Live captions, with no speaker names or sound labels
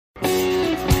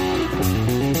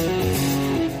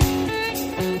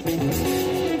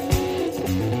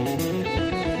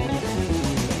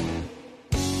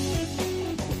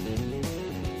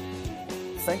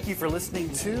you for listening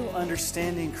to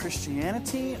Understanding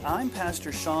Christianity. I'm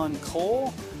Pastor Sean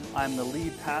Cole. I'm the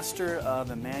lead pastor of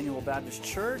Emmanuel Baptist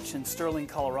Church in Sterling,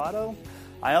 Colorado.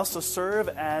 I also serve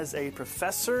as a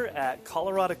professor at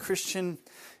Colorado Christian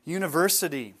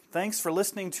University. Thanks for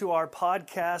listening to our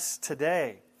podcast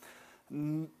today.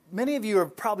 Many of you are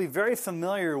probably very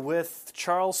familiar with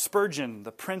Charles Spurgeon,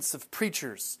 the Prince of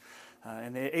Preachers.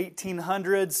 In the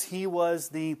 1800s, he was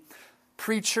the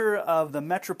preacher of the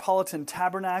Metropolitan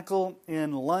Tabernacle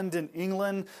in London,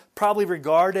 England, probably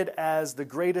regarded as the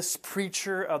greatest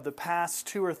preacher of the past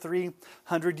 200 or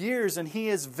 300 years. And he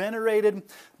is venerated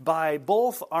by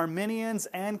both Arminians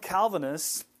and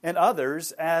Calvinists and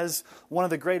others as one of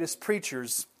the greatest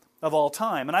preachers of all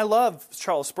time. And I love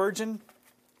Charles Spurgeon.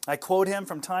 I quote him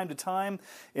from time to time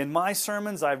in my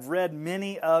sermons. I've read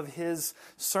many of his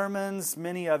sermons,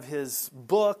 many of his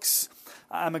books.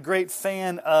 I'm a great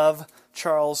fan of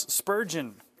Charles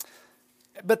Spurgeon.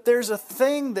 But there's a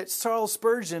thing that Charles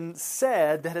Spurgeon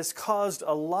said that has caused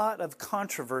a lot of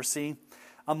controversy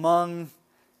among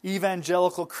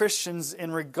evangelical Christians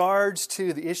in regards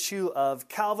to the issue of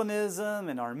Calvinism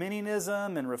and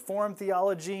Arminianism and Reformed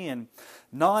theology and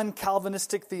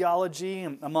non-Calvinistic theology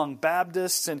among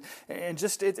Baptists, and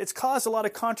just it's caused a lot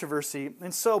of controversy.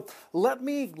 And so let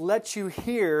me let you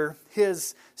hear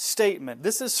his statement.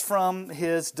 This is from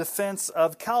his defense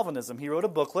of Calvinism. He wrote a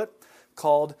booklet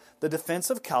called The Defense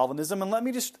of Calvinism. And let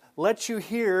me just let you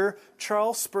hear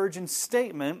Charles Spurgeon's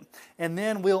statement, and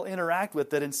then we'll interact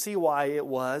with it and see why it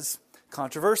was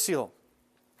controversial.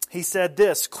 He said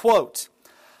this, quote,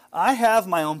 "I have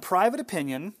my own private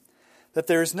opinion that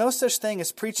there is no such thing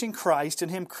as preaching Christ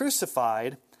and Him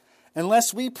crucified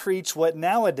unless we preach what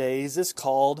nowadays is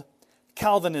called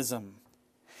Calvinism.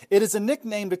 It is a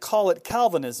nickname to call it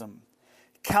Calvinism.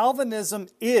 Calvinism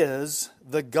is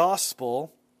the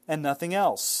gospel and nothing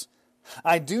else.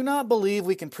 I do not believe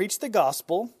we can preach the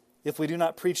gospel if we do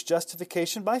not preach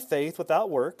justification by faith without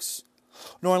works,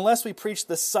 nor unless we preach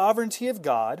the sovereignty of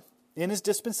God in His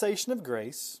dispensation of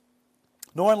grace,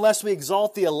 nor unless we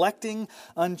exalt the electing,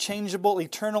 unchangeable,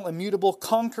 eternal, immutable,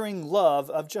 conquering love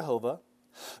of Jehovah,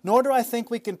 nor do I think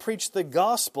we can preach the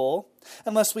gospel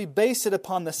unless we base it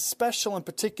upon the special and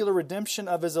particular redemption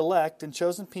of His elect and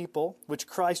chosen people, which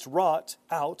Christ wrought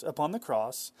out upon the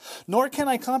cross. Nor can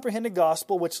I comprehend a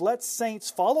gospel which lets saints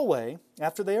fall away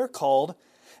after they are called,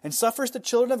 and suffers the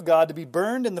children of God to be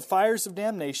burned in the fires of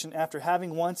damnation after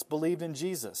having once believed in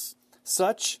Jesus.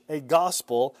 Such a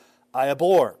gospel I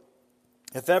abhor.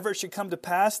 If ever it should come to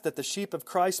pass that the sheep of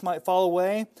Christ might fall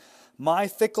away, my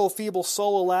fickle, feeble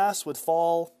soul, alas, would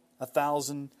fall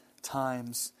 1,000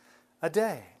 times a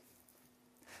day."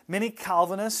 Many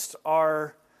Calvinists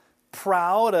are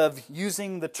proud of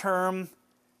using the term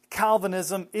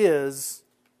Calvinism is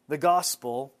the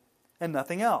gospel and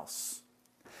nothing else.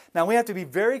 Now, we have to be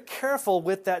very careful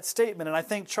with that statement, and I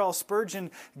think Charles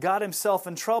Spurgeon got himself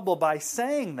in trouble by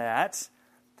saying that.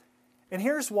 And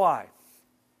here's why.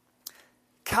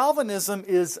 Calvinism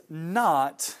is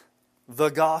not the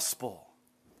gospel.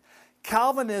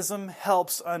 Calvinism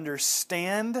helps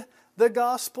understand the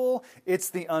gospel. It's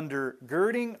the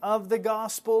undergirding of the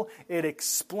gospel. It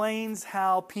explains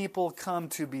how people come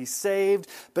to be saved.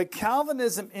 But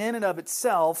Calvinism in and of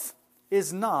itself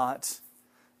is not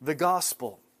the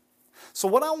gospel. So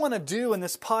what I want to do in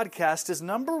this podcast is,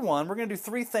 number one, we're going to do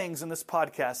three things in this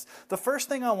podcast. The first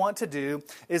thing I want to do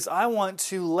is I want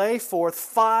to lay forth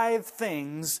 5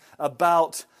 things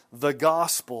about the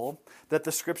gospel that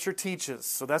the Scripture teaches.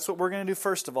 So that's what we're going to do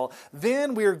first of all.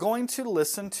 Then we are going to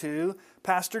listen to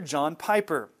Pastor John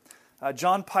Piper.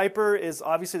 John Piper is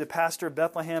obviously the pastor of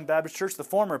Bethlehem Baptist Church, the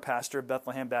former pastor of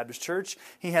Bethlehem Baptist Church.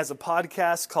 He has a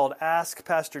podcast called Ask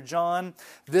Pastor John.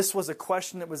 This was a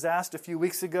question that was asked a few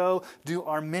weeks ago. Do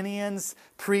Arminians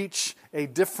preach a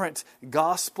different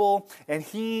gospel? And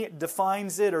he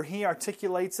defines it, or he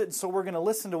articulates it. And so we're going to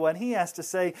listen to what he has to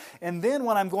say. And then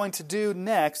what I'm going to do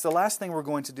next, the last thing we're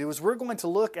going to do, is we're going to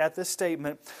look at this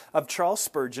statement of Charles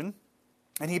Spurgeon.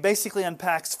 And he basically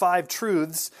unpacks 5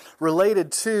 truths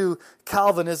related to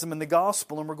Calvinism and the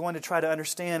gospel. And we're going to try to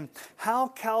understand how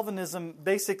Calvinism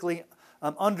basically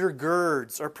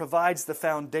undergirds or provides the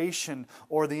foundation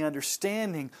or the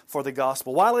understanding for the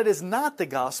gospel. While it is not the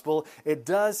gospel, it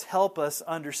does help us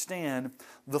understand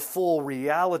the full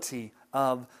reality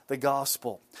of the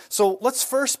gospel. So let's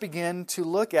first begin to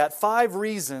look at 5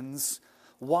 reasons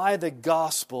why the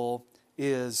gospel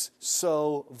is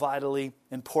so vitally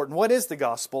important. What is the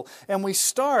gospel? And we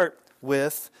start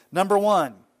with number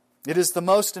 1. It is the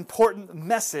most important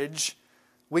message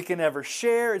we can ever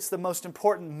share. It's the most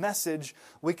important message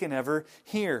we can ever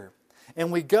hear.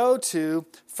 and we go to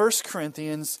 1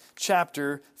 Corinthians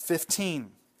chapter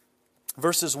 15,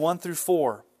 verses 1 through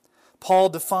 4. Paul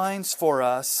defines for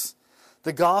us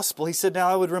the gospel. He said, "Now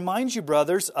I would remind you,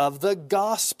 brothers, of the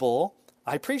gospel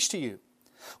I preached to you,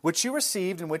 which you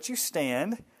received, in which you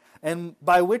stand, and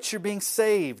by which you're being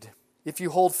saved, if you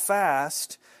hold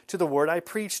fast to the word I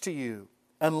preached to you,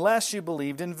 unless you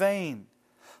believed in vain.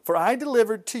 For I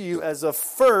delivered to you as of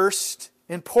first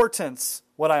importance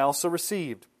what I also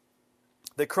received,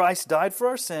 that Christ died for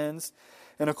our sins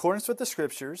in accordance with the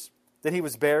Scriptures, that He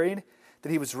was buried,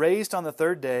 that He was raised on the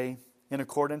third day in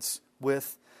accordance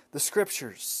with the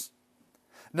Scriptures."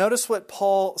 Notice what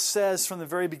Paul says from the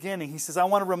very beginning. He says, "I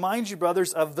want to remind you,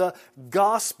 brothers, of the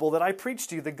gospel that I preached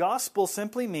to you." The gospel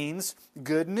simply means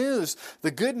good news.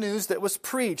 The good news that was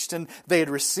preached. And they had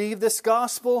received this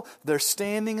gospel. They're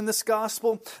standing in this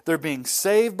gospel. They're being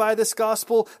saved by this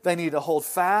gospel. They need to hold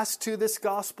fast to this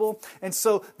gospel. And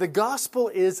so the gospel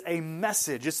is a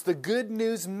message. It's the good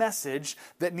news message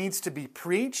that needs to be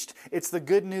preached. It's the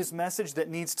good news message that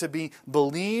needs to be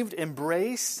believed,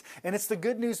 embraced. And it's the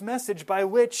good news message by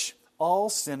which all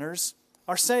sinners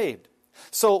are saved.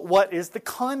 So what is the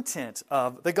content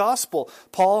of the gospel?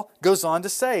 Paul goes on to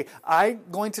say, "I'm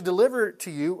going to deliver it to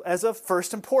you as of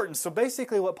first importance." So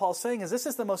basically what Paul's saying is, this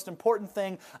is the most important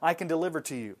thing I can deliver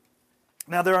to you.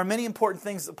 Now there are many important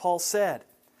things that Paul said,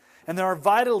 and there are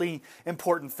vitally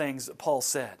important things that Paul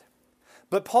said.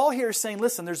 But Paul here is saying,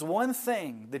 listen, there's one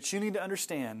thing that you need to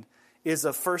understand is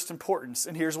of first importance,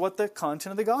 and here's what the content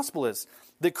of the gospel is: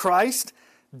 that Christ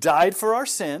died for our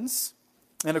sins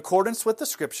in accordance with the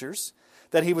Scriptures,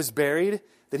 that He was buried,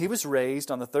 that He was raised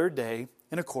on the third day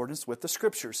in accordance with the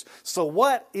Scriptures. So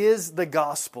what is the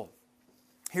gospel?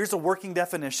 Here's a working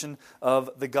definition of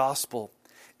the gospel.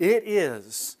 It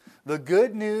is the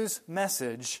good news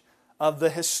message of the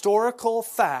historical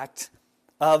fact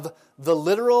of the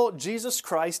literal Jesus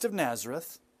Christ of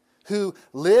Nazareth, who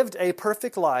lived a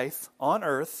perfect life on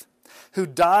earth, who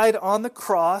died on the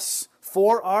cross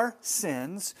for our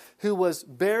sins, who was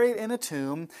buried in a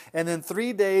tomb, and then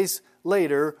 3 days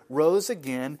later rose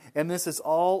again, and this is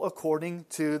all according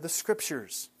to the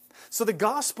Scriptures. So the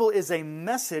gospel is a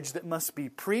message that must be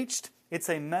preached. It's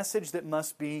a message that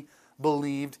must be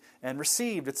believed and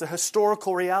received. It's a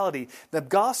historical reality. The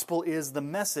gospel is the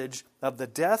message of the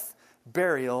death,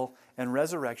 burial, and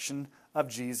resurrection of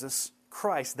Jesus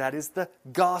Christ. That is the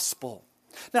gospel.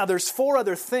 Now, there's 4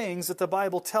 other things that the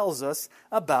Bible tells us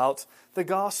about the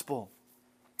gospel.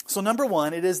 So number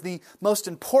 1, it is the most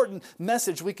important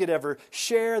message we could ever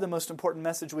share, the most important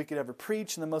message we could ever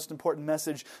preach, and the most important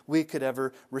message we could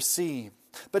ever receive.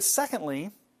 But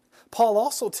secondly, Paul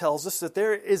also tells us that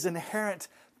there is inherent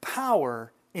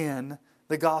power in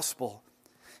the gospel.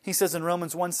 He says in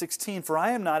Romans 1:16, "For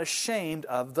I am not ashamed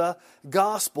of the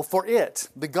gospel, for it,"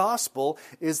 the gospel,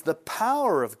 "is the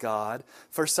power of God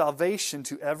for salvation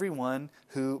to everyone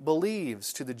who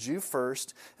believes, to the Jew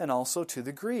first, and also to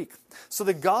the Greek." So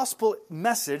the gospel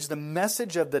message, the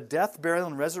message of the death, burial,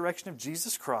 and resurrection of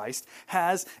Jesus Christ,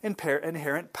 has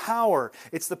inherent power.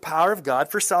 It's the power of God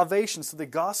for salvation. So the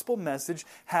gospel message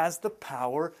has the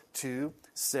power to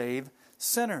save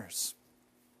sinners.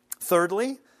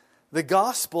 Thirdly, the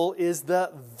gospel is the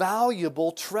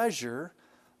valuable treasure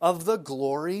of the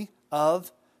glory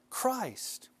of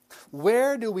Christ.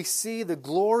 Where do we see the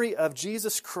glory of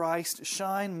Jesus Christ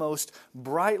shine most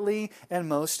brightly and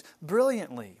most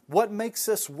brilliantly? What makes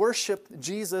us worship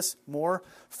Jesus more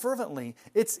fervently?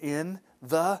 It's in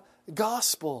the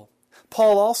gospel.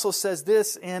 Paul also says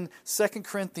this in 2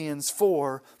 Corinthians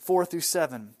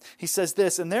 4:4-7. He says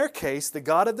this, "In their case, the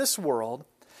God of this world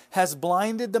has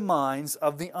blinded the minds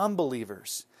of the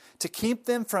unbelievers to keep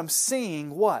them from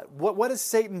seeing" what? What has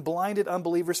Satan blinded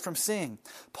unbelievers from seeing?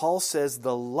 Paul says,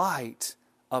 "the light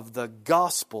of the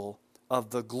gospel of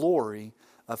the glory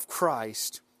of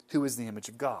Christ, who is the image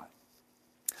of God."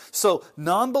 So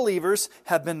non-believers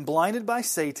have been blinded by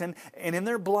Satan, and in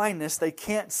their blindness they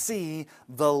can't see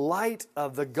the light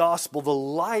of the gospel, the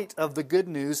light of the good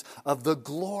news of the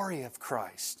glory of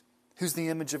Christ, who's the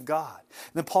image of God.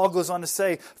 And then Paul goes on to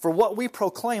say, "For what we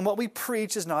proclaim, what we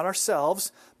preach is not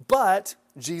ourselves, but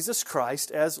Jesus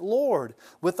Christ as Lord,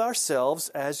 with ourselves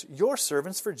as your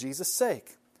servants for Jesus'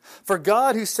 sake. For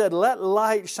God, who said, 'Let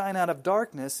light shine out of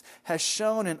darkness,' has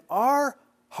shone in our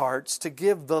hearts to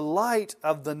give the light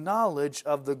of the knowledge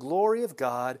of the glory of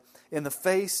God in the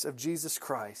face of Jesus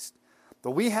Christ.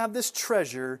 But we have this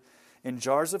treasure in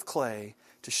jars of clay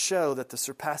to show that the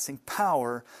surpassing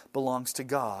power belongs to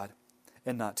God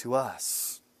and not to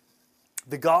us."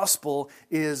 The gospel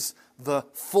is the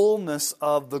fullness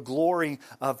of the glory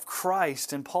of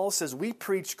Christ. And Paul says we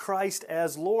preach Christ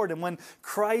as Lord. And when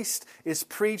Christ is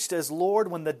preached as Lord,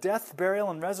 when the death, burial,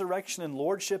 and resurrection and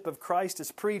lordship of Christ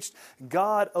is preached,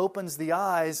 God opens the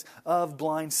eyes of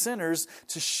blind sinners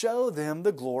to show them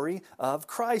the glory of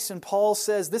Christ. And Paul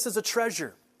says this is a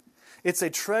treasure. It's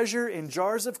a treasure in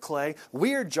jars of clay.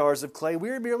 We are jars of clay. We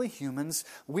are merely humans.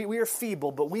 We are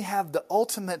feeble, but we have the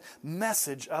ultimate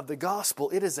message of the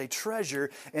gospel. It is a treasure,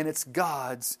 and it's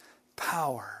God's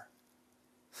power.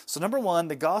 So number one,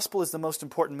 the gospel is the most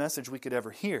important message we could ever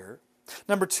hear.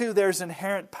 Number two, there's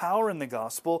inherent power in the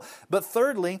gospel. But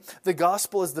thirdly, the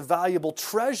gospel is the valuable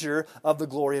treasure of the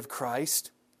glory of Christ.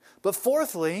 But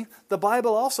fourthly, the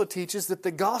Bible also teaches that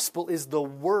the gospel is the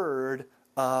word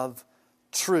of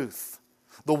truth.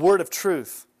 The word of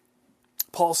truth.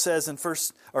 Paul says in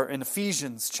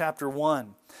Ephesians chapter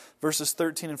 1, verses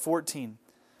 13 and 14,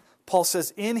 Paul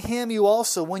says, "In him you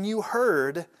also, when you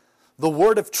heard the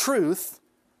word of truth,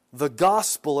 the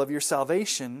gospel of your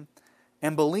salvation,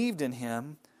 and believed in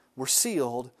him, were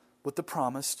sealed with the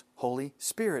promised Holy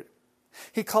Spirit."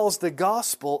 He calls the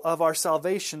gospel of our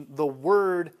salvation the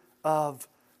word of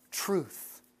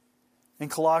truth. In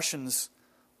Colossians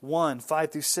 1,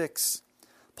 5 through 6,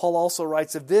 Paul also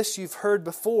writes, "Of this you've heard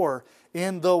before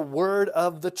in the word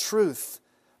of the truth,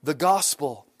 the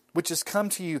gospel, which has come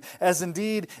to you, as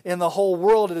indeed in the whole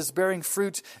world it is bearing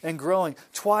fruit and growing."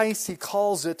 Twice he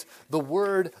calls it the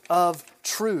word of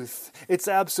truth. It's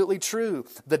absolutely true.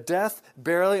 The death,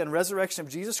 burial, and resurrection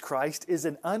of Jesus Christ is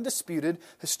an undisputed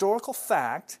historical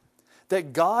fact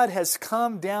that God has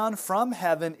come down from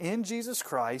heaven in Jesus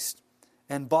Christ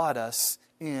and bought us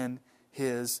in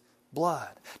His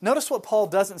blood. Notice what Paul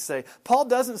doesn't say. Paul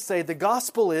doesn't say the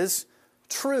gospel is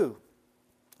true.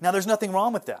 Now, there's nothing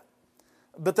wrong with that.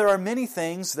 But there are many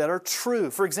things that are true.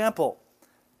 For example,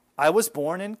 I was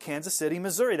born in Kansas City,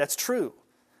 Missouri. That's true.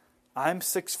 I'm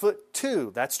 6'2".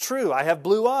 That's true. I have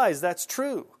blue eyes. That's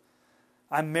true.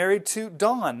 I'm married to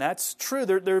Dawn. That's true.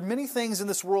 There are many things in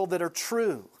this world that are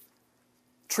true.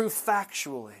 True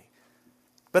factually.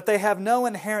 But they have no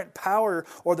inherent power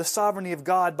or the sovereignty of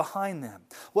God behind them.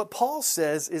 What Paul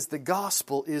says is the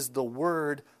gospel is the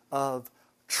word of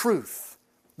truth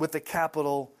with a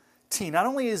capital T. Not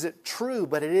only is it true,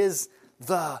 but it is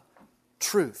the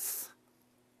truth.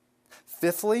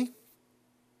 Fifthly,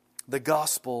 the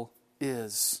gospel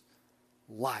is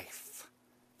life.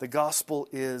 The gospel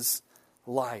is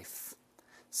life.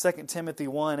 2 Timothy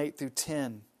 1, 8 through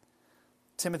 10.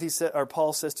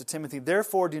 Paul says to Timothy,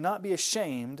 "Therefore do not be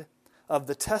ashamed of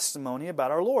the testimony about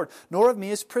our Lord, nor of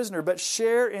me as prisoner, but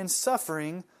share in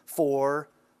suffering for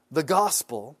the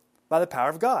gospel by the power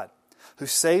of God, who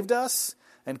saved us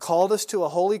and called us to a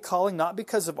holy calling, not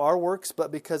because of our works,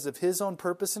 but because of His own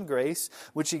purpose and grace,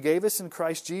 which He gave us in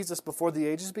Christ Jesus before the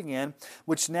ages began,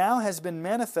 which now has been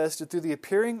manifested through the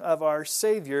appearing of our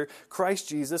Savior, Christ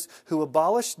Jesus, who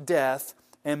abolished death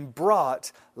and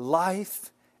brought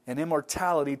life and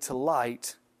immortality to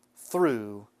light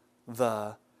through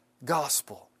the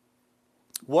gospel."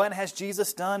 What has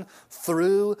Jesus done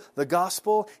through the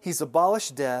gospel? He's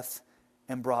abolished death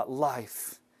and brought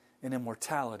life and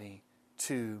immortality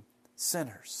to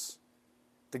sinners.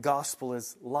 The gospel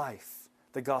is life.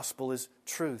 The gospel is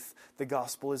truth. The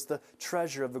gospel is the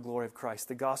treasure of the glory of Christ.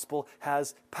 The gospel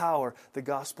has power. The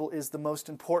gospel is the most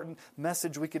important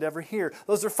message we could ever hear.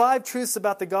 Those are 5 truths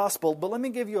about the gospel, but let me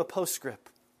give you a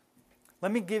postscript.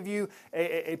 Let me give you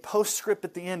a postscript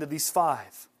at the end of these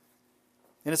 5.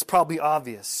 And it's probably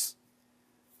obvious.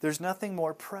 There's nothing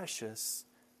more precious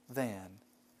than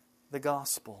the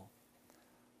gospel.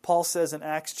 Paul says in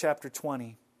Acts chapter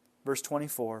 20, verse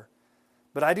 24,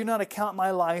 "But I do not account my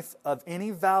life of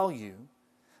any value,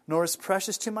 nor as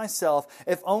precious to myself,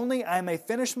 if only I may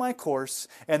finish my course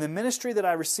and the ministry that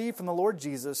I received from the Lord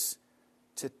Jesus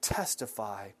to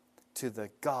testify to the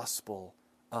gospel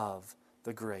of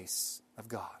the grace of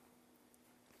God."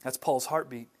 That's Paul's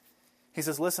heartbeat. He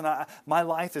says, listen, my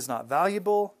life is not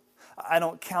valuable. I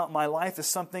don't count my life as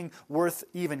something worth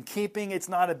even keeping. It's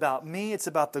not about me. It's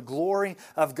about the glory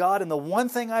of God. And the one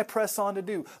thing I press on to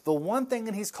do, the one thing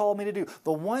that He's called me to do,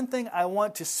 the one thing I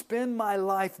want to spend my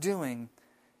life doing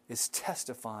is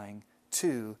testifying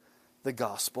to the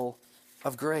gospel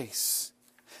of grace.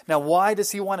 Now, why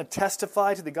does he want to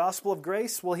testify to the gospel of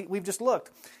grace? Well, we've just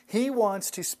looked. He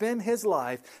wants to spend his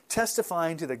life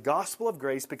testifying to the gospel of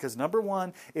grace because, number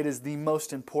one, it is the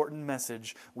most important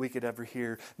message we could ever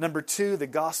hear. Number two, the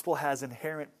gospel has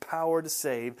inherent power to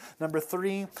save. Number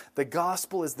three, the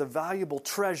gospel is the valuable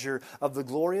treasure of the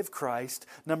glory of Christ.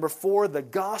 Number four, the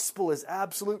gospel is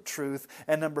absolute truth.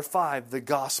 And number five, the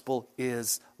gospel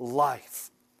is life.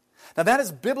 Now, that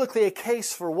is biblically a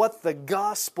case for what the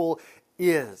gospel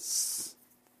is.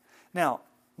 Now,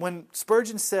 when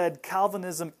Spurgeon said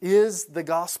Calvinism is the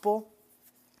gospel,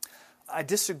 I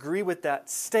disagree with that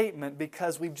statement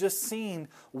because we've just seen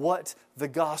what the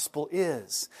gospel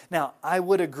is. Now, I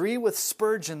would agree with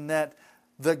Spurgeon that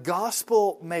the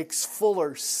gospel makes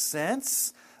fuller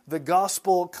sense. The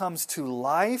gospel comes to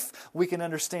life. We can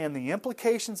understand the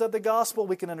implications of the gospel.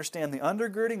 We can understand the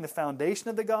undergirding, the foundation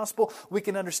of the gospel. We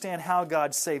can understand how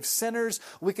God saves sinners.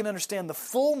 We can understand the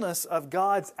fullness of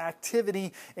God's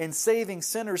activity in saving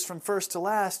sinners from first to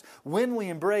last when we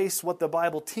embrace what the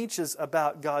Bible teaches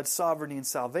about God's sovereignty and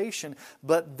salvation.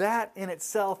 But that in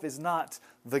itself is not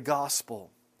the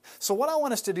gospel. So what I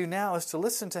want us to do now is to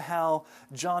listen to how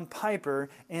John Piper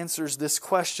answers this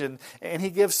question. And he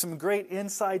gives some great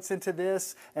insights into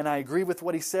this, and I agree with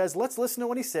what he says. Let's listen to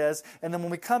what he says, and then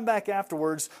when we come back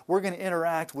afterwards, we're going to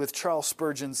interact with Charles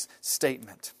Spurgeon's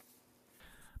statement.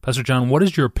 Pastor John, what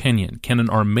is your opinion? Can an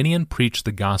Arminian preach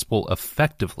the gospel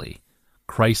effectively?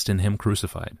 Christ and Him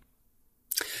crucified.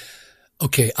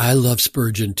 Okay, I love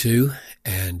Spurgeon too,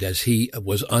 and as he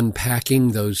was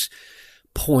unpacking those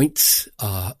points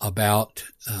about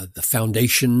the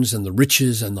foundations and the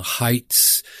riches and the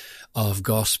heights of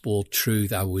gospel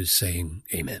truth, I was saying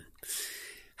amen.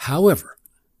 However,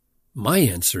 my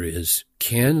answer is,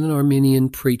 can an Arminian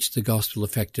preach the gospel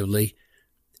effectively?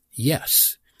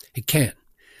 Yes, he can.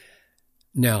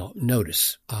 Now,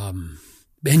 notice,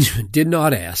 Benjamin did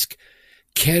not ask,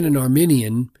 can an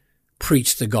Arminian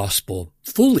preach the gospel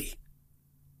fully?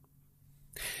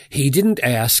 He didn't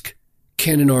ask,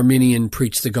 can an Arminian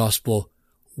preach the gospel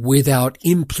without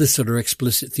implicit or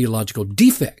explicit theological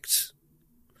defects?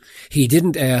 He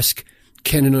didn't ask,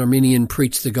 can an Arminian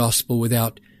preach the gospel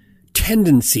without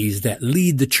tendencies that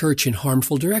lead the church in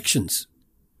harmful directions?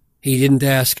 He didn't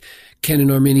ask, can an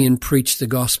Arminian preach the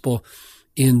gospel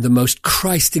in the most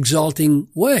Christ-exalting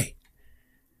way?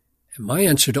 And my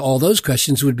answer to all those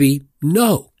questions would be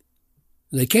no,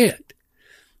 they can't.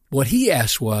 What he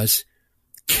asked was,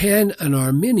 can an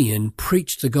Arminian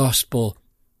preach the gospel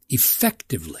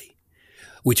effectively?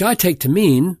 Which I take to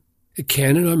mean,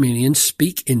 can an Arminian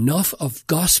speak enough of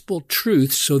gospel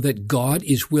truth so that God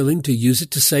is willing to use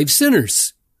it to save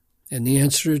sinners? And the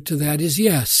answer to that is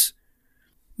yes.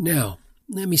 Now,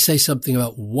 let me say something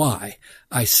about why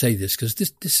I say this, because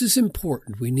this is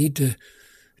important. We need to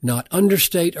not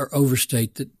understate or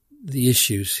overstate the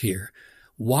issues here.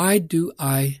 Why do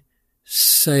I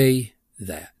say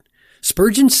that?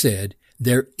 Spurgeon said,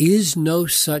 there is no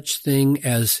such thing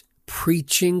as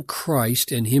preaching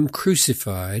Christ and Him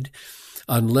crucified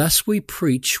unless we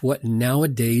preach what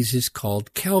nowadays is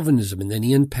called Calvinism. And then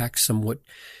he unpacks some what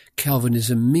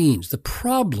Calvinism means. The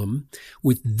problem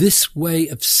with this way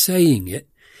of saying it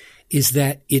is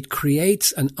that it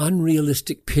creates an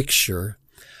unrealistic picture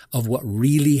of what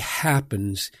really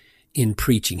happens in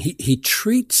preaching. He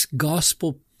treats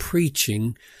gospel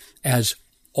preaching as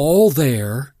all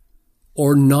there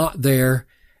or not there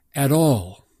at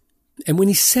all. And when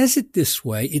he says it this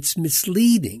way, it's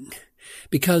misleading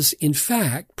because, in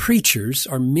fact, preachers,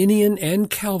 Arminian and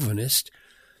Calvinist,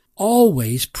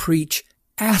 always preach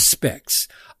aspects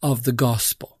of the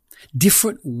gospel,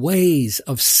 different ways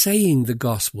of saying the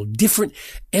gospel, different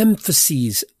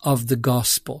emphases of the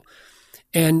gospel.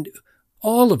 And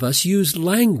all of us use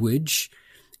language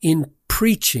in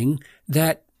preaching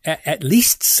that at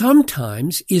least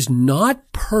sometimes is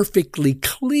not perfectly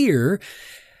clear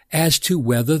as to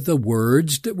whether the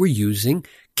words that we're using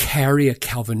carry a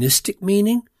Calvinistic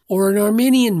meaning or an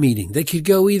Arminian meaning. They could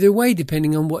go either way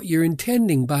depending on what you're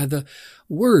intending by the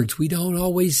words. We don't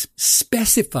always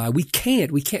specify. We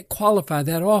can't qualify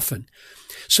that often.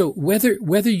 So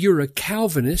whether you're a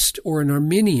Calvinist or an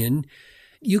Arminian,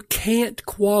 you can't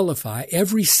qualify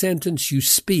every sentence you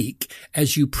speak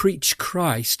as you preach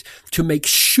Christ to make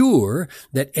sure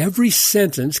that every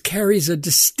sentence carries a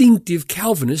distinctive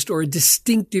Calvinist or a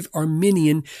distinctive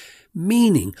Arminian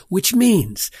meaning, which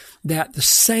means that the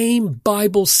same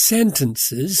Bible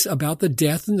sentences about the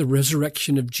death and the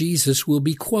resurrection of Jesus will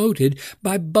be quoted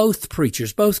by both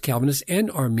preachers, both Calvinists and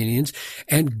Arminians,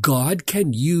 and God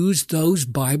can use those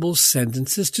Bible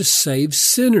sentences to save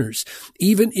sinners,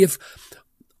 even if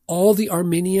all the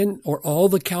Arminian or all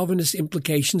the Calvinist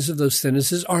implications of those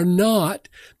sentences are not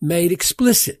made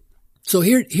explicit. So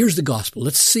here's the gospel.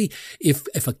 Let's see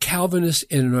if a Calvinist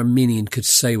and an Arminian could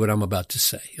say what I'm about to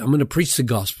say. I'm going to preach the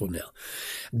gospel now.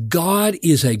 God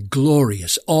is a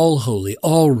glorious, all-holy,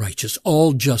 all-righteous,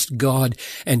 all-just God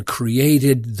and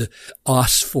created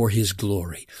us for His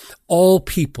glory. All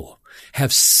people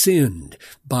have sinned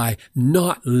by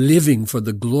not living for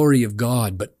the glory of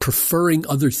God, but preferring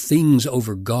other things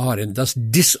over God and thus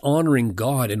dishonoring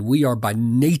God. And we are by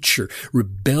nature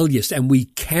rebellious, and we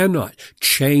cannot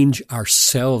change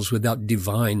ourselves without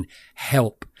divine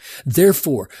help.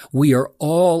 Therefore, we are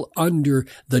all under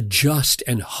the just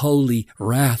and holy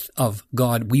wrath of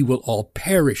God. We will all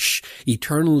perish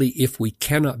eternally if we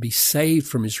cannot be saved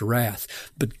from His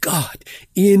wrath. But God,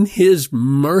 in His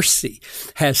mercy,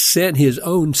 has sent His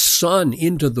own Son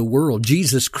into the world,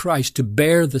 Jesus Christ, to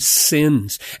bear the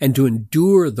sins and to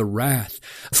endure the wrath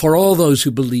for all those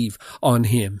who believe on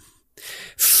Him.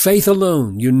 Faith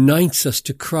alone unites us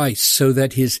to Christ so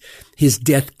that His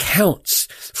death counts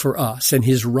for us and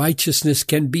His righteousness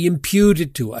can be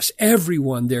imputed to us.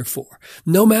 Everyone, therefore,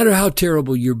 no matter how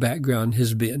terrible your background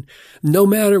has been, no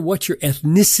matter what your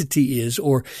ethnicity is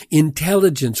or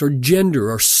intelligence or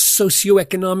gender or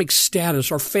socioeconomic status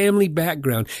or family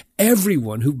background,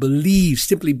 everyone who believes,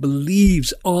 simply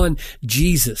believes on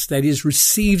Jesus, that is,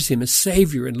 receives Him as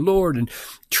Savior and Lord and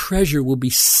treasure, will be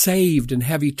saved and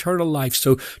have eternal life.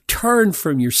 So turn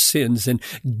from your sins and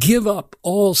give up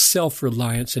all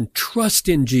self-reliance and trust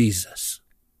in Jesus.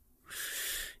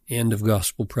 End of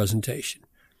gospel presentation.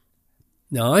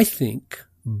 Now, I think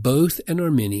both an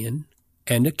Arminian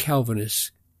and a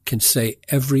Calvinist can say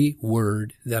every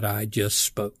word that I just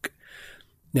spoke.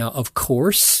 Now, of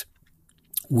course,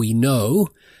 we know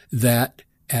that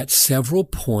at several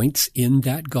points in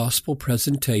that gospel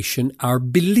presentation, our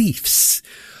beliefs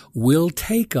will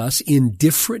take us in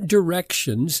different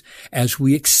directions as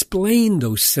we explain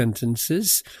those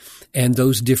sentences, and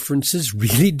those differences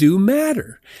really do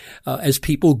matter as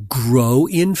people grow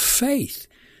in faith.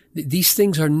 These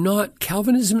things are not,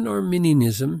 Calvinism and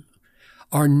Arminianism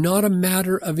are not a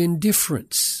matter of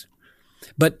indifference.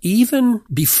 But even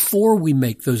before we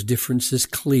make those differences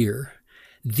clear,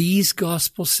 these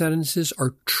gospel sentences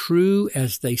are true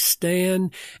as they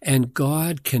stand, and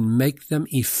God can make them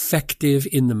effective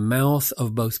in the mouth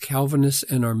of both Calvinists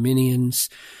and Arminians.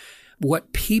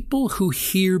 What people who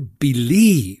hear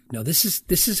believe, now this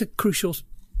is a crucial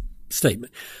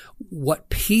statement. What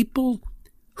people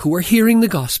who are hearing the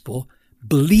gospel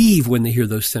believe when they hear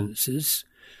those sentences,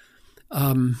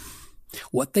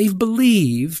 what they've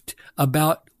believed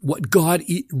about what God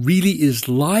really is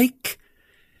like,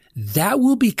 that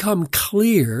will become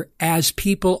clear as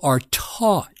people are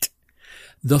taught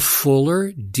the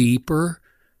fuller, deeper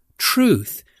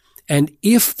truth. And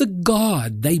if the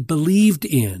God they believed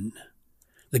in,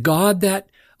 the God that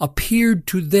appeared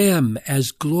to them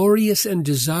as glorious and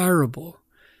desirable,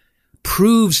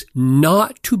 proves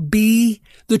not to be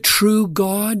the true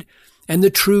God and the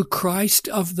true Christ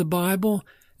of the Bible,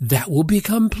 that will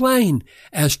become plain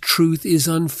as truth is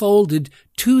unfolded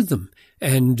to them.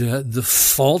 And the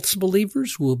false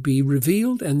believers will be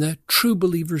revealed and the true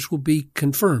believers will be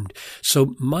confirmed.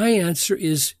 So my answer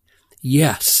is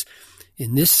yes.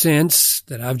 In this sense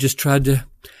that I've just tried to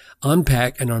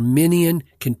unpack, an Arminian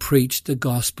can preach the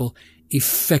gospel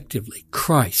effectively.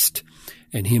 Christ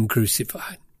and Him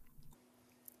crucified.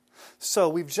 So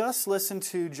we've just listened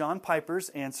to John Piper's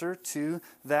answer to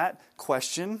that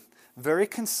question. Very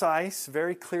concise,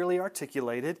 very clearly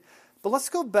articulated. But let's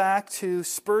go back to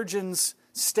Spurgeon's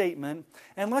statement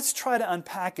and let's try to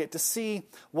unpack it to see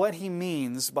what he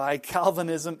means by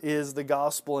Calvinism is the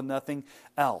gospel and nothing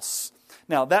else.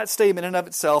 Now, that statement in and of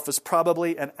itself is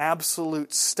probably an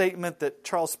absolute statement that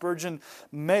Charles Spurgeon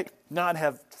may not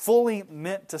have fully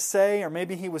meant to say, or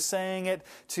maybe he was saying it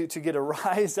to get a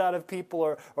rise out of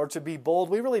people or to be bold.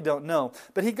 We really don't know.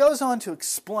 But he goes on to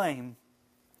explain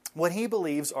what he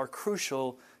believes are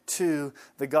crucial to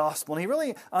the gospel. And he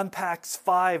really unpacks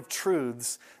 5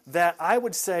 truths that I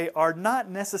would say are not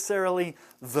necessarily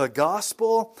the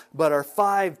gospel, but are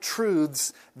 5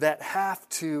 truths that have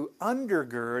to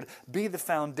undergird, be the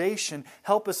foundation,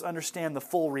 help us understand the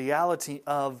full reality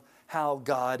of how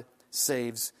God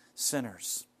saves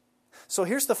sinners. So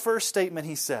here's the first statement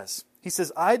he says. He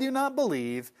says, I do not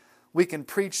believe we can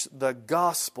preach the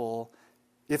gospel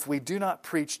if we do not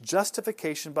preach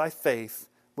justification by faith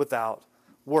without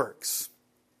works.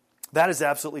 That is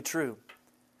absolutely true.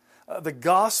 The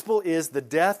gospel is the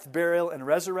death, burial, and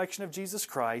resurrection of Jesus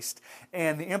Christ,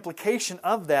 and the implication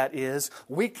of that is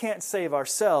we can't save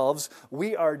ourselves.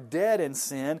 We are dead in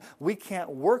sin. We can't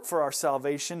work for our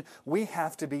salvation. We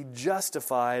have to be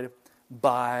justified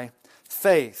by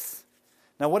faith.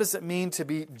 Now, what does it mean to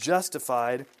be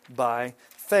justified by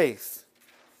faith?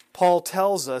 Paul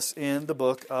tells us in the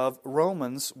book of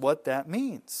Romans what that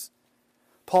means.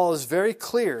 Paul is very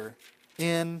clear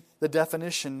in the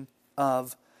definition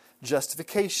of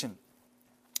justification.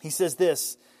 He says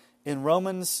this in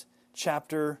Romans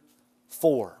chapter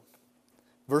 4,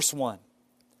 verse 1.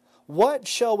 What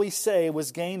shall we say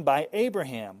was gained by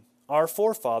Abraham, our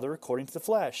forefather, according to the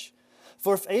flesh?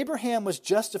 For if Abraham was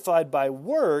justified by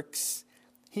works,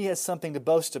 he has something to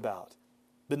boast about,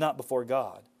 but not before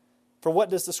God. For what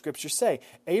does the Scripture say?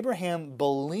 Abraham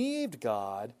believed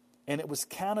God, and it was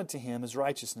counted to him as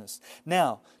righteousness.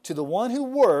 Now, to the one who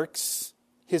works,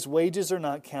 his wages are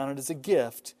not counted as a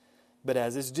gift, but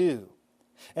as his due.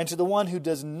 And to the one who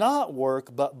does not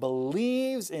work, but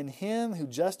believes in him who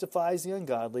justifies the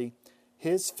ungodly,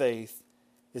 his faith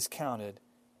is counted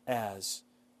as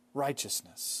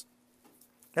righteousness.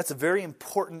 That's a very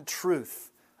important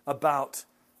truth about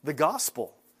the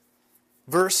gospel.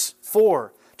 Verse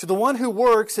 4, to the one who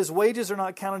works, his wages are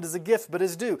not counted as a gift, but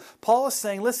as due. Paul is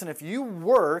saying, listen, if you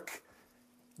work,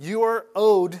 you are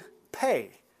owed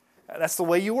pay. That's the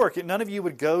way you work. None of you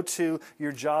would go to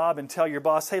your job and tell your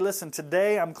boss, hey, listen,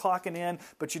 today I'm clocking in,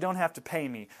 but you don't have to pay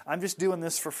me. I'm just doing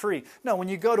this for free. No, when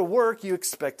you go to work, you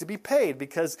expect to be paid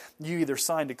because you either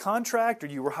signed a contract or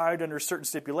you were hired under a certain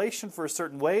stipulation for a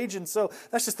certain wage. And so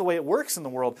that's just the way it works in the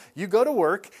world. You go to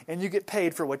work and you get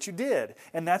paid for what you did.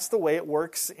 And that's the way it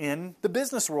works in the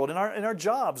business world. In our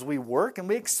jobs, we work and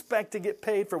we expect to get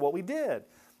paid for what we did.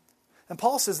 And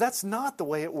Paul says that's not the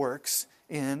way it works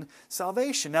in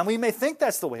salvation. Now, we may think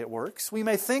that's the way it works. We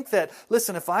may think that,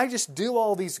 listen, if I just do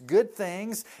all these good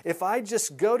things, if I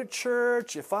just go to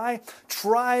church, if I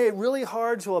try really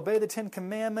hard to obey the Ten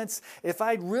Commandments, if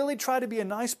I really try to be a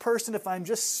nice person, if I'm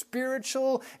just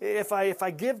spiritual, if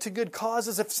I give to good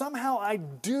causes, if somehow I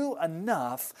do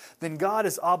enough, then God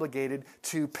is obligated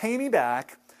to pay me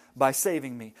back by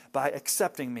saving me, by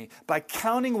accepting me, by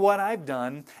counting what I've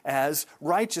done as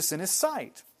righteous in His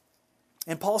sight.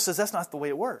 And Paul says that's not the way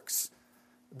it works.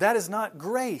 That is not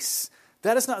grace.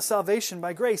 That is not salvation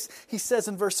by grace. He says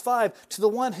in verse 5, to the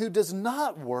one who does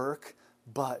not work,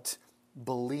 but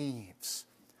believes.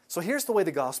 So here's the way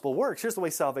the gospel works. Here's the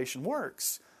way salvation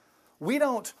works. We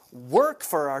don't work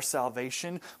for our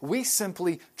salvation. We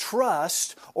simply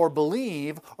trust or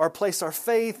believe or place our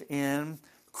faith in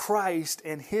Christ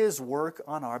and His work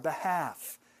on our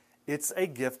behalf. It's a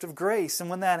gift of grace. And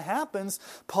when that happens,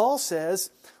 Paul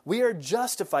says we are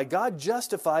justified. God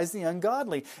justifies the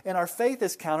ungodly, and our faith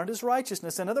is counted as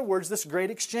righteousness. In other words, this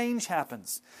great exchange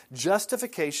happens.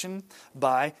 Justification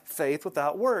by faith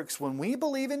without works. When we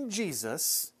believe in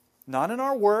Jesus, not in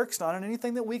our works, not in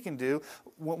anything that we can do,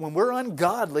 when we're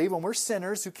ungodly, when we're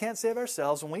sinners who can't save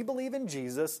ourselves, when we believe in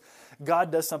Jesus,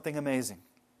 God does something amazing.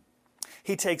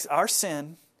 He takes our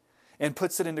sin and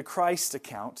puts it into Christ's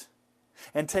account,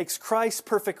 and takes Christ's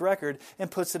perfect record and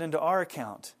puts it into our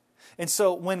account. And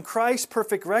so when Christ's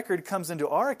perfect record comes into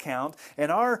our account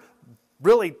and our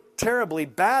really terribly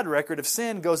bad record of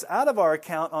sin goes out of our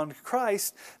account on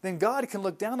Christ, then God can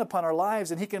look down upon our lives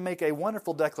and He can make a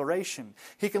wonderful declaration.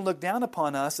 He can look down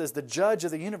upon us as the judge of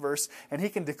the universe and He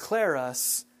can declare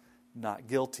us not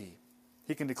guilty.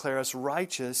 He can declare us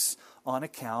righteous on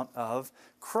account of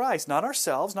Christ. Not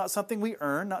ourselves, not something we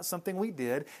earned, not something we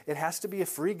did. It has to be a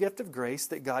free gift of grace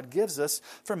that God gives us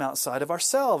from outside of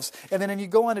ourselves. And then when you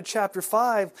go on to chapter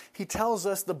 5, he tells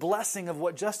us the blessing of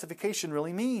what justification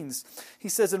really means. He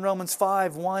says in Romans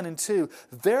 5, 1 and 2,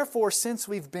 therefore, since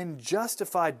we've been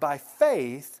justified by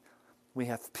faith, we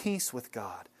have peace with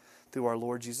God through our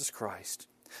Lord Jesus Christ.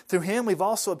 Through Him we've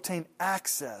also obtained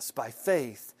access by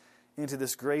faith into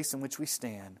this grace in which we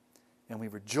stand, and we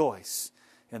rejoice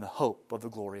in the hope of the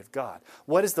glory of God.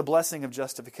 What is the blessing of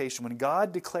justification? When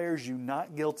God declares you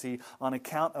not guilty on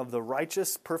account of the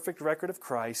righteous, perfect record of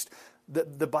Christ,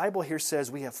 the Bible here says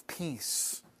we have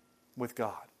peace with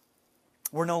God.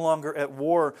 We're no longer at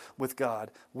war with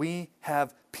God. We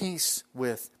have peace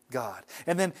with God.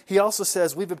 And then he also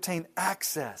says we've obtained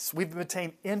access. We've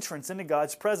obtained entrance into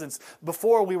God's presence.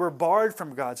 Before we were barred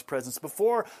from God's presence.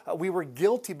 Before we were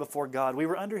guilty before God. We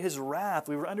were under His wrath.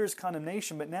 We were under His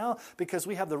condemnation. But now, because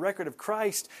we have the record of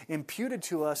Christ imputed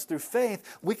to us through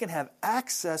faith, we can have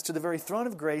access to the very throne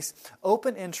of grace,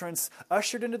 open entrance,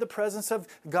 ushered into the presence of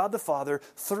God the Father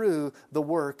through the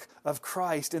work of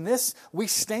Christ. In this, we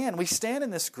stand. We stand in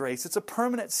this grace. It's a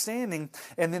permanent standing.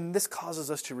 And then this causes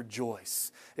us to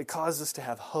rejoice. It causes us to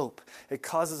have hope. It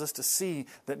causes us to see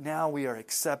that now we are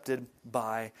accepted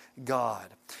by God.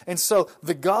 And so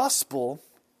the gospel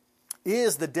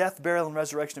is the death, burial, and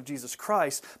resurrection of Jesus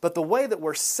Christ. But the way that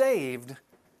we're saved,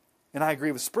 and I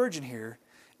agree with Spurgeon here,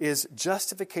 is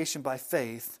justification by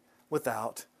faith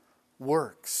without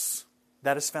works.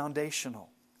 That is foundational.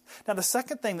 Now, the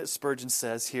second thing that Spurgeon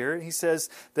says here, he says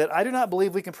that I do not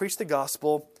believe we can preach the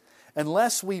gospel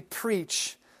unless we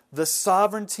preach the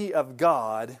sovereignty of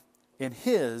God in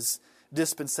His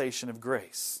dispensation of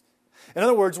grace. In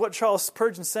other words, what Charles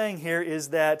Spurgeon is saying here is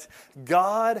that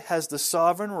God has the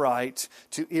sovereign right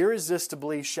to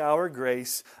irresistibly shower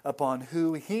grace upon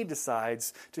who He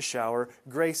decides to shower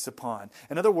grace upon.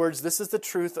 In other words, this is the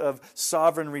truth of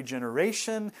sovereign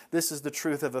regeneration. This is the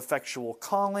truth of effectual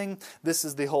calling. This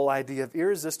is the whole idea of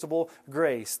irresistible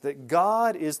grace, that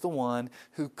God is the one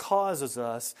who causes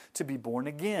us to be born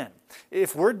again.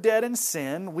 If we're dead in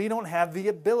sin, we don't have the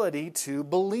ability to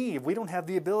believe. We don't have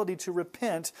the ability to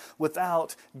repent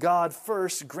without God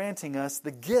first granting us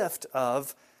the gift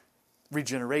of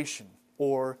regeneration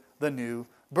or the new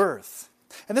birth.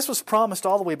 And this was promised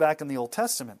all the way back in the Old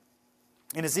Testament.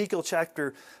 In Ezekiel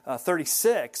chapter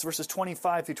 36, verses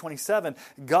 25 through 27,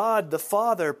 God the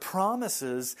Father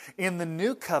promises in the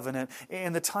new covenant,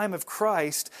 in the time of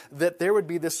Christ, that there would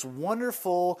be this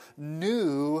wonderful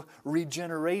new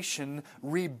regeneration,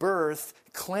 rebirth,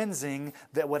 cleansing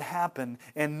that would happen.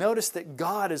 And notice that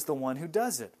God is the one who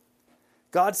does it.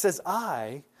 God says,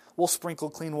 I will sprinkle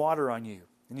clean water on you,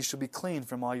 and you shall be clean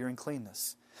from all your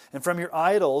uncleanness. And from your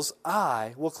idols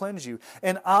I will cleanse you,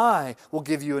 and I will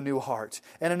give you a new heart,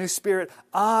 and a new spirit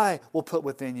I will put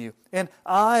within you. And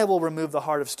I will remove the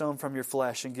heart of stone from your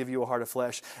flesh and give you a heart of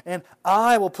flesh. And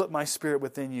I will put my spirit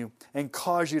within you and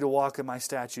cause you to walk in my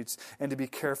statutes and to be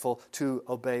careful to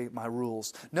obey my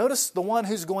rules. Notice the one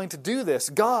who's going to do this,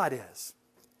 God is.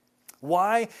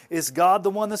 Why is God the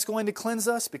one that's going to cleanse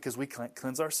us? Because we can't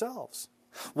cleanse ourselves.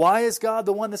 Why is God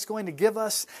the one that's going to give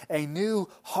us a new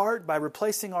heart by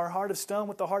replacing our heart of stone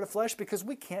with the heart of flesh? Because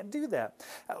we can't do that.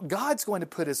 God's going to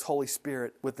put His Holy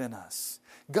Spirit within us.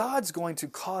 God's going to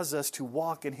cause us to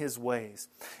walk in His ways.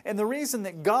 And the reason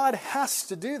that God has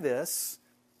to do this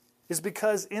is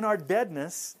because in our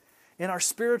deadness, in our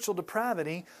spiritual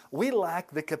depravity, we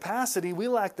lack the capacity, we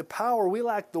lack the power, we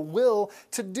lack the will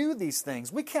to do these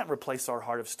things. We can't replace our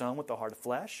heart of stone with the heart of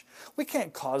flesh. We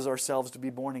can't cause ourselves to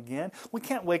be born again. We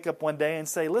can't wake up one day and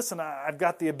say, listen, I've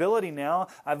got the ability now,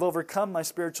 I've overcome my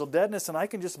spiritual deadness, and I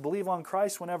can just believe on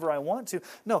Christ whenever I want to.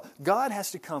 No, God has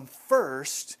to come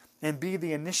first and be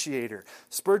the initiator.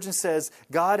 Spurgeon says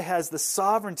God has the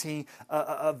sovereignty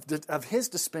of His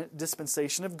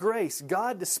dispensation of grace.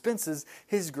 God dispenses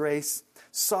His grace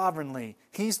sovereignly.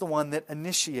 He's the one that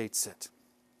initiates it.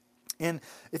 And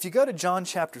if you go to John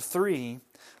chapter 3,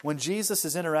 when Jesus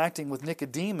is interacting with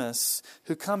Nicodemus,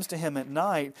 who comes to Him at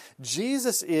night,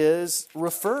 Jesus is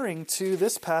referring to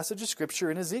this passage of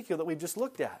Scripture in Ezekiel that we've just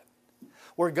looked at,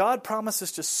 where God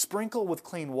promises to sprinkle with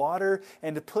clean water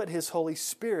and to put His Holy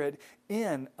Spirit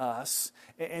in us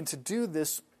and to do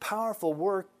this powerful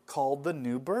work called the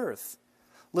new birth.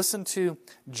 Listen to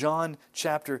John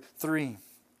chapter 3.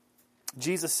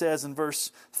 Jesus says in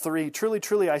verse 3, truly,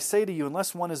 truly, I say to you,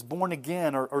 unless one is born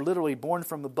again, or literally born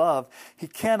from above, he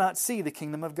cannot see the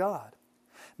kingdom of God.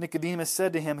 Nicodemus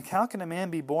said to Him, how can a man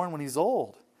be born when he's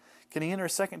old? Can he enter a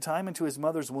second time into his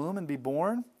mother's womb and be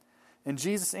born? And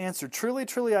Jesus answered, truly,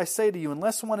 truly, I say to you,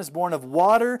 unless one is born of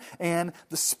water and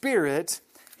the Spirit,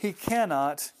 he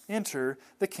cannot enter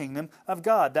the kingdom of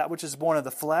God. That which is born of the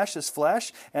flesh is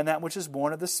flesh, and that which is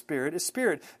born of the Spirit is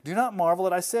spirit. Do not marvel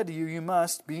that I said to you, you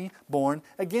must be born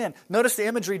again. Notice the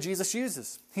imagery Jesus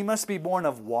uses. He must be born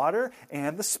of water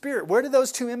and the Spirit. Where do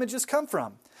those two images come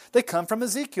from? They come from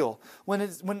Ezekiel.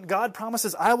 When God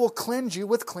promises, I will cleanse you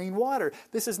with clean water.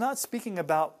 This is not speaking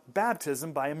about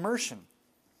baptism by immersion.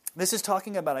 This is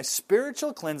talking about a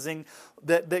spiritual cleansing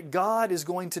that God is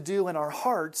going to do in our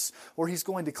hearts, where He's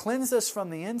going to cleanse us from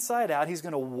the inside out. He's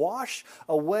going to wash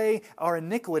away our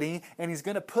iniquity, and He's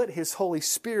going to put His Holy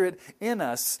Spirit in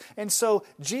us. And so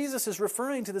Jesus is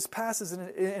referring to this passage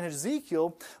in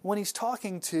Ezekiel when He's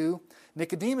talking to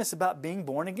Nicodemus about being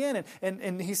born again.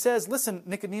 And He says, listen,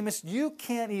 Nicodemus, you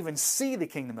can't even see the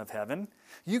kingdom of heaven.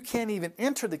 You can't even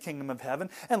enter the kingdom of heaven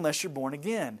unless you're born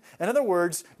again. In other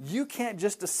words, you can't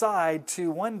just decide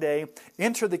to one day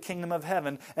enter the kingdom of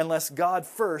heaven unless God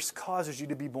first causes you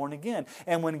to be born again.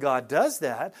 And when God does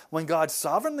that, when God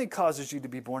sovereignly causes you to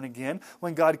be born again,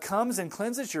 when God comes and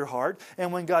cleanses your heart,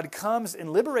 and when God comes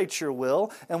and liberates your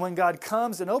will, and when God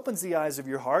comes and opens the eyes of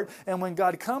your heart, and when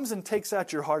God comes and takes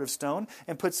out your heart of stone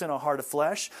and puts in a heart of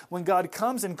flesh, when God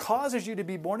comes and causes you to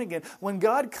be born again, when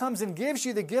God comes and gives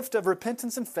you the gift of repentance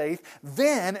and faith,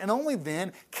 then and only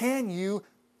then can you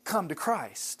come to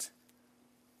Christ.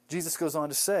 Jesus goes on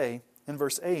to say in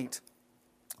verse 8,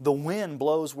 the wind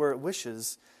blows where it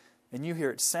wishes, and you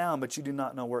hear its sound, but you do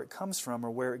not know where it comes from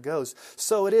or where it goes.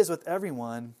 So it is with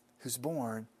everyone who's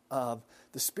born of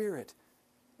the Spirit.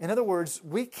 In other words,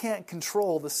 we can't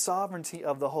control the sovereignty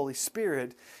of the Holy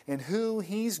Spirit and who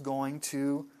He's going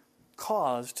to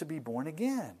cause to be born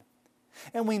again.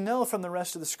 And we know from the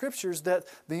rest of the Scriptures that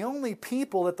the only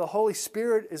people that the Holy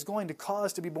Spirit is going to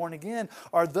cause to be born again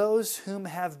are those whom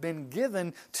have been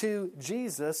given to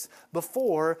Jesus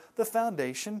before the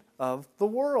foundation of the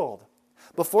world.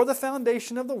 Before the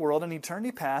foundation of the world in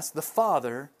eternity past, the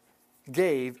Father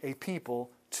gave a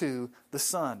people to the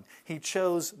Son. He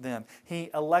chose them. He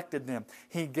elected them.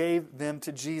 He gave them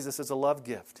to Jesus as a love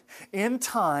gift. In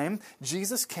time,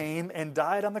 Jesus came and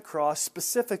died on the cross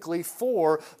specifically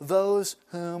for those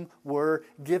whom were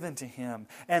given to Him.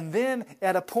 And then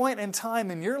at a point in time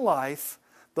in your life,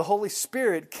 the Holy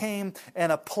Spirit came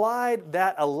and applied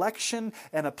that election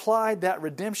and applied that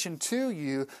redemption to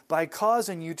you by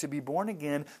causing you to be born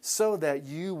again so that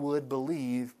you would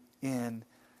believe in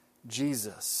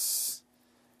Jesus.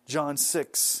 John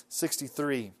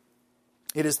 6:63.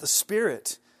 It is the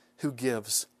Spirit who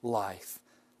gives life.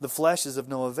 The flesh is of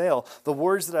no avail. The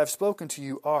words that I've spoken to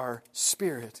you are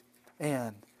spirit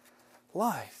and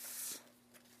life.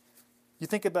 You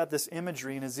think about this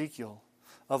imagery in Ezekiel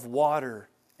of water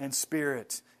and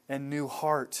spirit and new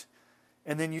heart.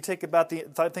 And then you think about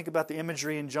the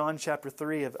imagery in John chapter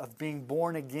 3 of being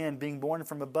born again, being born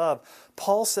from above.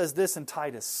 Paul says this in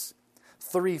Titus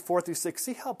 3:4-6.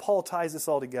 See how Paul ties this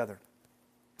all together.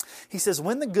 He says,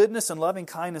 when the goodness and loving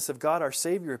kindness of God our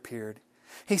Savior appeared,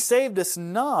 He saved us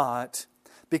not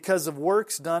because of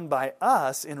works done by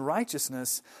us in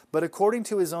righteousness, but according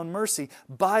to His own mercy,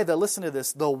 by the, listen to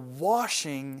this, the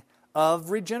washing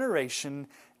of regeneration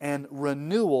and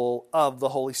renewal of the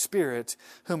Holy Spirit,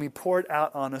 whom He poured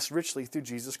out on us richly through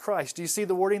Jesus Christ. Do you see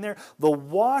the wording there? The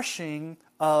washing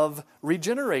of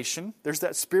regeneration. There's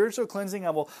that spiritual cleansing.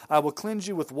 I will cleanse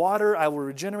you with water. I will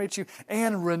regenerate you.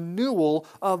 And renewal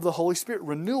of the Holy Spirit.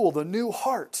 Renewal, the new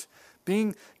heart.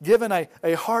 Being given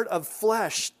a heart of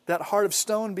flesh, that heart of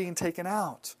stone being taken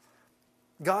out.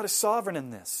 God is sovereign in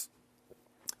this.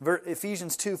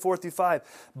 Ephesians 2:4-5.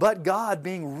 But God,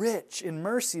 being rich in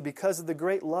mercy because of the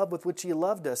great love with which He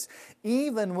loved us,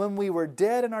 even when we were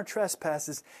dead in our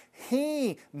trespasses,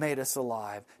 He made us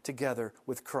alive together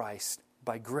with Christ.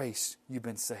 By grace you've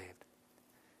been saved.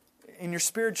 In your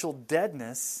spiritual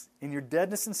deadness, in your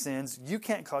deadness in sins, you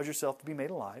can't cause yourself to be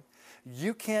made alive.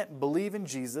 You can't believe in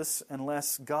Jesus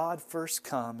unless God first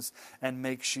comes and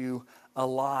makes you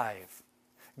alive.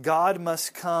 God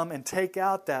must come and take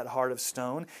out that heart of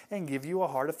stone and give you a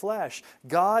heart of flesh.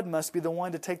 God must be the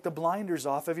one to take the blinders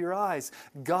off of your eyes.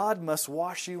 God must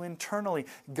wash you internally.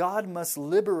 God must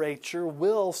liberate your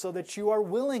will so that you are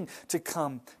willing to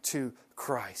come to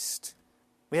Christ.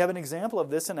 We have an example of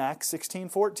this in Acts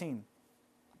 16:14.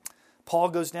 Paul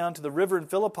goes down to the river in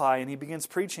Philippi and he begins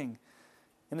preaching.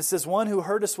 And it says, one who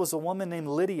heard us was a woman named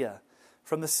Lydia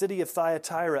from the city of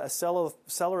Thyatira, a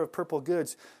seller of purple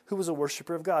goods, who was a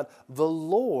worshiper of God. The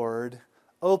Lord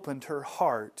opened her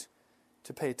heart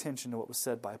to pay attention to what was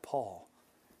said by Paul.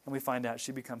 And we find out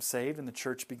she becomes saved and the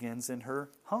church begins in her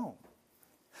home.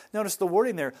 Notice the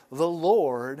wording there, the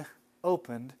Lord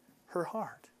opened her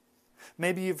heart.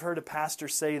 Maybe you've heard a pastor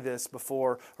say this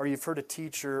before, or you've heard a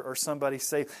teacher or somebody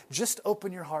say, just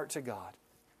open your heart to God.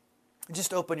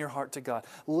 Just open your heart to God.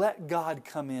 Let God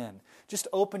come in. Just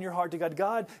open your heart to God.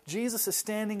 God, Jesus is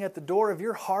standing at the door of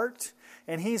your heart,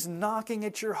 and He's knocking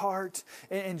at your heart.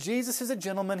 And Jesus is a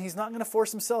gentleman. He's not going to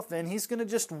force Himself in. He's going to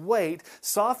just wait.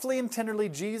 Softly and tenderly,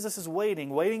 Jesus is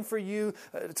waiting for you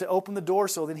to open the door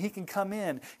so that He can come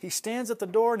in. He stands at the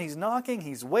door and He's knocking.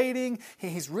 He's waiting.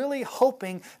 He's really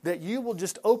hoping that you will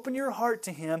just open your heart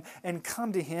to Him and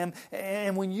come to Him.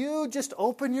 And when you just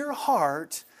open your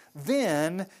heart,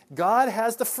 then God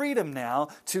has the freedom now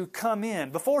to come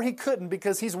in. Before He couldn't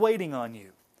because He's waiting on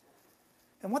you.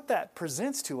 And what that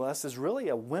presents to us is really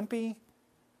a wimpy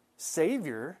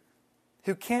Savior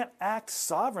who can't act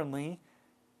sovereignly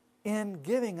in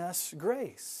giving us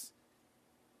grace.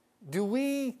 Do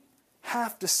we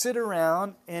have to sit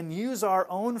around and use our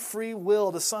own free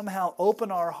will to somehow open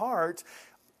our heart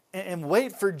and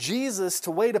wait for Jesus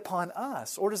to wait upon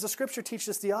us? Or does the Scripture teach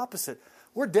us the opposite?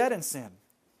 We're dead in sin.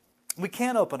 We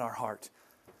can't open our heart.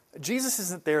 Jesus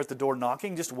isn't there at the door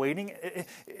knocking, just waiting.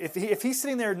 If He's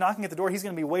sitting there knocking at the door, He's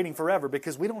going to be waiting forever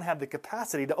because we don't have the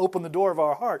capacity to open the door of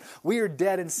our heart. We are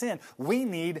dead in sin. We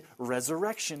need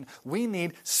resurrection. We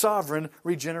need sovereign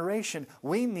regeneration.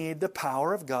 We need the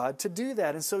power of God to do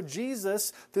that. And so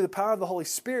Jesus, through the power of the Holy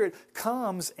Spirit,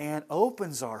 comes and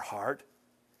opens our heart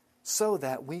so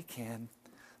that we can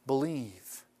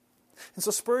believe. And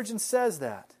so Spurgeon says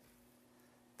that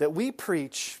we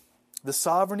preach the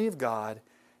sovereignty of God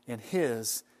and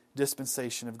His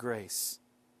dispensation of grace.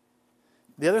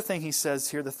 The other thing he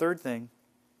says here, the third thing,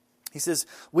 he says,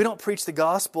 we don't preach the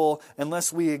gospel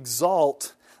unless we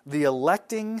exalt the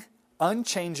electing,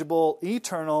 unchangeable,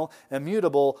 eternal,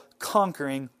 immutable,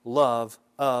 conquering love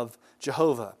of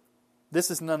Jehovah. This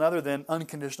is none other than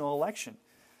unconditional election.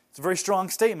 It's a very strong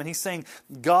statement. He's saying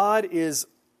God is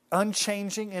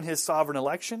unchanging in His sovereign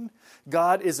election.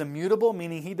 God is immutable,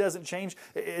 meaning He doesn't change.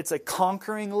 It's a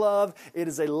conquering love. It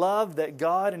is a love that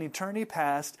God in eternity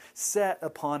past set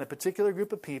upon a particular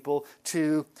group of people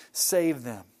to save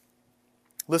them.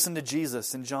 Listen to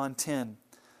Jesus in John 10,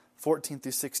 14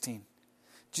 through 16.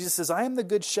 Jesus says, I am the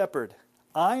good shepherd.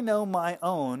 I know my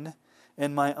own,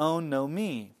 and my own know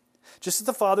me. Just as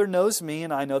the Father knows me,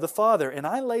 and I know the Father, and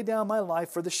I lay down my life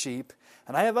for the sheep.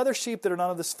 And I have other sheep that are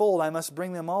not of this fold. I must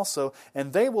bring them also,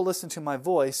 and they will listen to my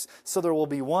voice. So there will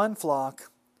be one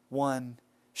flock, one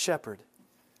shepherd.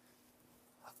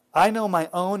 I know my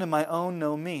own, and my own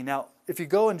know me. Now, if you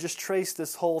go and just trace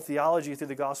this whole theology through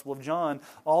the Gospel of John,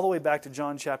 all the way back to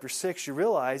John chapter 6, you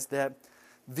realize that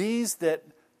these that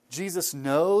Jesus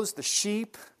knows, the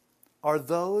sheep, are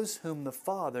those whom the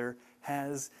Father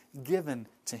has given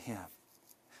to Him.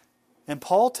 And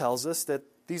Paul tells us that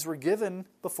these were given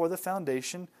before the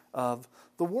foundation of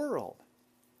the world.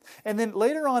 And then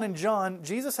later on in John,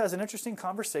 Jesus has an interesting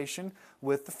conversation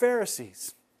with the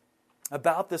Pharisees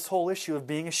about this whole issue of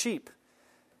being a sheep.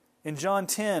 In John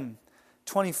 10,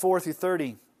 24 through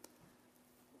 30,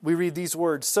 we read these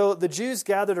words. So the Jews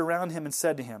gathered around Him and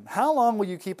said to Him, how long will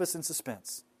you keep us in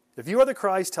suspense? If you are the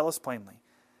Christ, tell us plainly.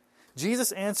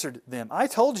 Jesus answered them, I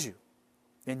told you,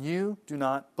 and you do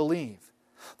not believe.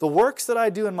 The works that I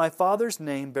do in my Father's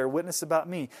name bear witness about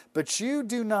me, but you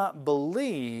do not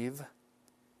believe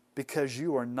because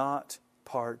you are not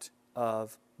part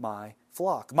of my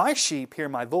flock. My sheep hear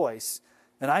my voice,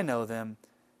 and I know them,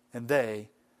 and they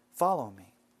follow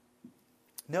me.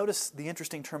 Notice the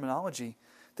interesting terminology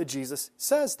that Jesus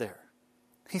says there.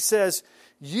 He says,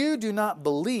 you do not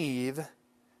believe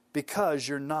because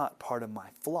you're not part of my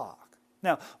flock.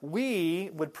 Now,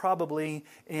 we would probably,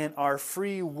 in our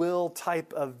free will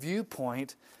type of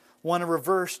viewpoint, want to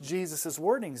reverse Jesus'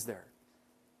 wordings there.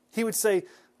 He would say,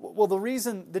 well, the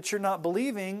reason that you're not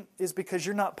believing is because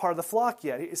you're not part of the flock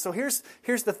yet. So here's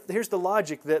the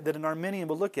logic that an Arminian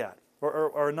would look at,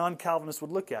 or a non-Calvinist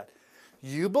would look at.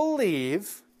 You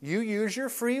believe, you use your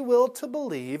free will to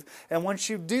believe, and once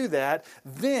you do that,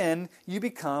 then you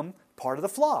become part of the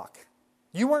flock.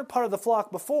 You weren't part of the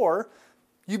flock before.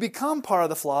 You become part of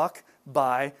the flock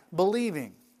by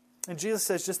believing. And Jesus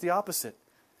says just the opposite.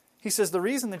 He says the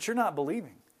reason that you're not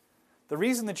believing, the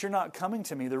reason that you're not coming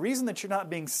to me, the reason that you're not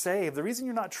being saved, the reason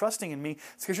you're not trusting in me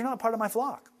is because you're not part of my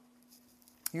flock.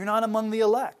 You're not among the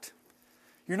elect.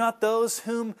 You're not those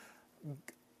whom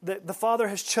the Father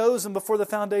has chosen before the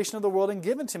foundation of the world and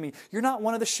given to me. You're not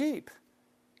one of the sheep.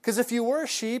 Because if you were a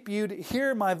sheep, you'd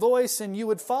hear my voice and you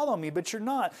would follow me, but you're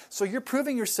not. So you're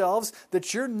proving yourselves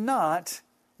that you're not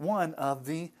one of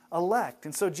the elect.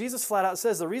 And so Jesus flat out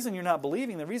says the reason you're not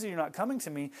believing, the reason you're not coming to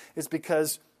me is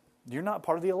because you're not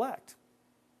part of the elect.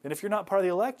 And if you're not part of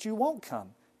the elect, you won't come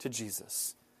to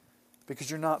Jesus because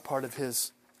you're not part of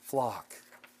His flock.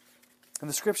 And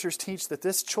the Scriptures teach that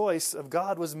this choice of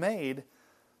God was made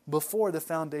before the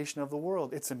foundation of the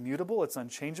world. It's immutable, it's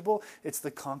unchangeable, it's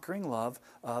the conquering love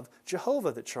of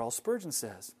Jehovah that Charles Spurgeon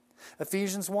says.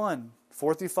 Ephesians 1,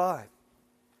 4-5.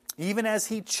 Even as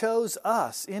He chose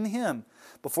us in Him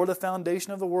before the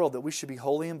foundation of the world, that we should be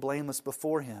holy and blameless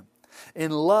before Him.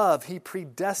 In love, He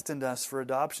predestined us for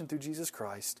adoption through Jesus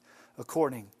Christ,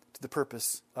 according to the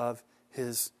purpose of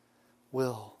His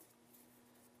will.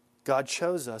 God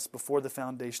chose us before the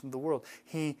foundation of the world.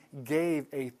 He gave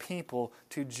a people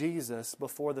to Jesus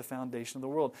before the foundation of the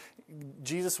world.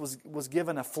 Jesus was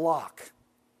given a flock,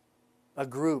 a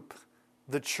group,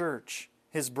 the church,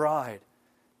 His bride,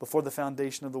 before the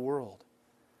foundation of the world.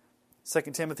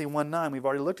 2 Timothy 1:9, we've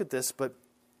already looked at this, but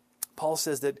Paul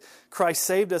says that Christ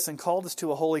saved us and called us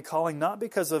to a holy calling, not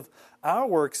because of our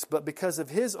works, but because of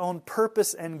His own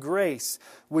purpose and grace,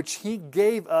 which He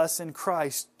gave us in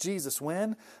Christ Jesus.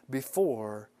 When?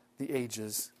 Before the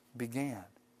ages began.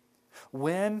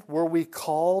 When were we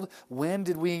called? When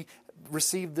did we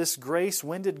receive this grace?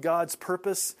 When did God's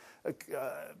purpose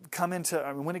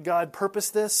when did God purpose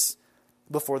this?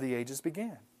 Before the ages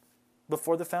began.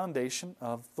 Before the foundation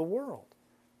of the world.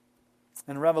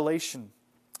 In Revelation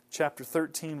chapter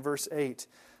 13, verse 8,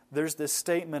 there's this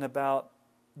statement about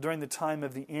during the time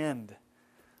of the end,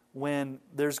 when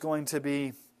there's going to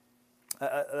be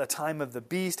a time of the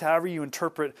beast, however you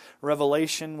interpret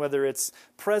Revelation, whether it's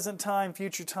present time,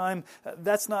 future time,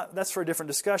 that's for a different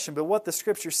discussion. But what the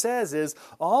Scripture says is,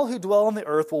 all who dwell on the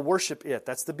earth will worship it.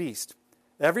 That's the beast.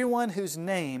 Everyone whose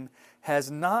name has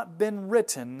not been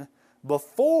written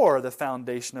before the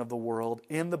foundation of the world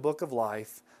in the book of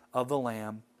life of the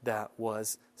Lamb that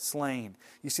was slain.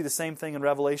 You see the same thing in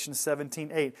Revelation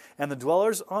 17:8. And the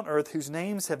dwellers on earth whose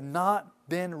names have not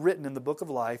been written in the book of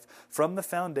life from the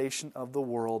foundation of the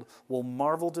world will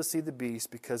marvel to see the beast,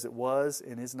 because it was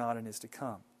and is not and is to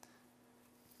come.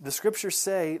 The Scriptures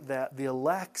say that the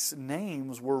elect's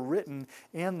names were written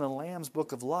in the Lamb's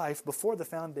book of life before the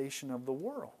foundation of the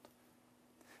world.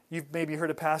 You've maybe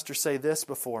heard a pastor say this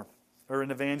before, or an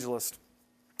evangelist.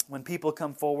 When people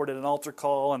come forward at an altar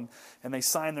call and they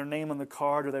sign their name on the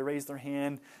card or they raise their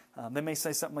hand, they may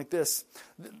say something like this: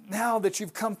 now that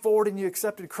you've come forward and you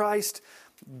accepted Christ,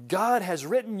 God has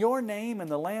written your name in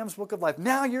the Lamb's book of life.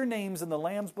 Now your name's in the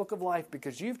Lamb's book of life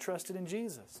because you've trusted in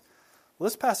Jesus. Well,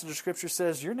 this passage of Scripture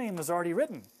says your name was already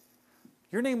written.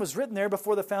 Your name was written there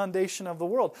before the foundation of the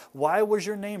world. Why was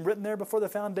your name written there before the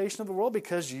foundation of the world?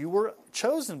 Because you were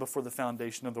chosen before the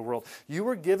foundation of the world. You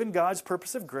were given God's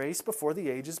purpose of grace before the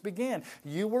ages began.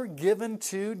 You were given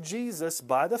to Jesus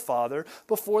by the Father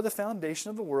before the foundation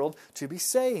of the world to be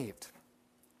saved.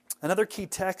 Another key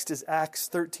text is Acts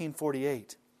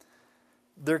 13:48.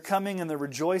 They're coming and they're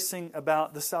rejoicing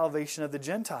about the salvation of the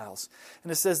Gentiles.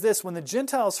 And it says this: when the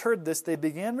Gentiles heard this, they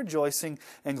began rejoicing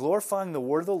and glorifying the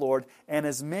word of the Lord, and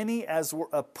as many as were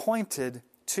appointed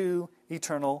to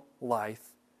eternal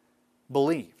life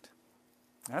believed.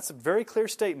 That's a very clear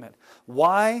statement.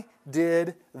 Why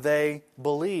did they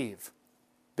believe?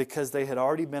 Because they had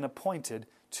already been appointed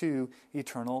to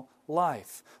eternal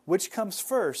life. Which comes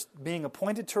first, being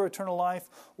appointed to eternal life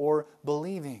or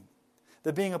believing?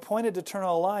 That being appointed to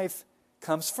eternal life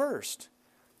comes first.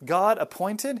 God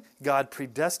appointed, God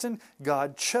predestined,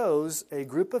 God chose a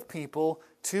group of people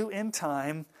to, in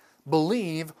time,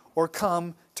 believe or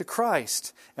come to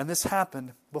Christ. And this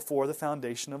happened before the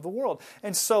foundation of the world.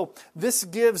 And so this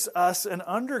gives us an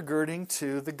undergirding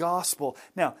to the gospel.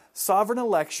 Now, sovereign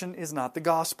election is not the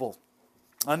gospel.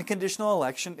 Unconditional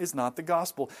election is not the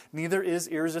gospel. Neither is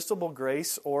irresistible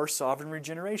grace or sovereign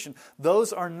regeneration.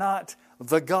 Those are not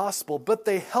the gospel, but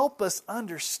they help us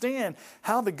understand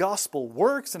how the gospel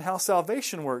works and how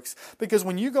salvation works. Because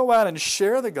when you go out and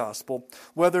share the gospel,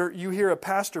 whether you hear a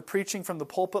pastor preaching from the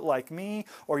pulpit like me,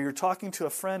 or you're talking to a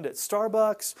friend at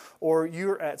Starbucks, or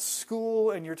you're at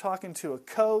school and you're talking to a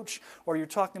coach, or you're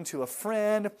talking to a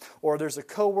friend, or there's a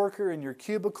coworker in your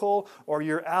cubicle, or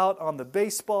you're out on the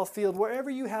baseball field,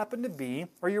 wherever you happen to be,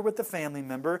 or you're with a family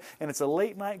member and it's a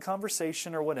late night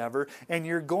conversation or whatever, and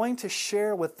you're going to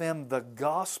share with them the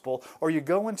gospel, or you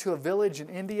go into a village in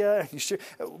India and you share,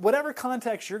 whatever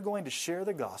context you're going to share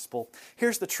the gospel,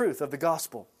 here's the truth of the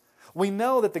gospel. We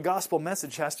know that the gospel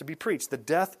message has to be preached, the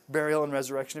death, burial, and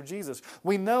resurrection of Jesus.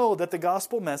 We know that the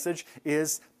gospel message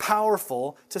is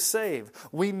powerful to save.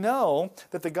 We know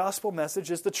that the gospel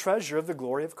message is the treasure of the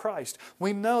glory of Christ.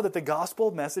 We know that the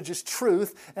gospel message is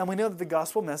truth, and we know that the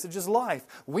gospel message is life.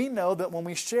 We know that when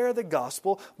we share the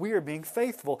gospel, we are being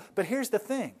faithful. But here's the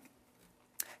thing.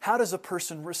 How does a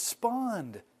person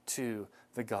respond to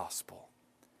the gospel?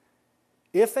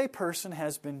 If a person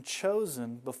has been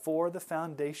chosen before the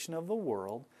foundation of the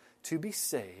world to be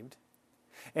saved,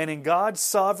 and in God's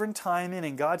sovereign time and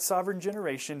in God's sovereign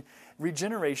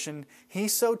regeneration, He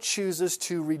so chooses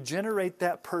to regenerate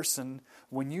that person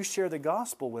when you share the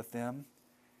gospel with them,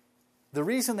 the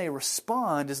reason they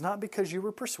respond is not because you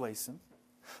were persuasive.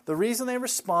 The reason they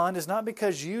respond is not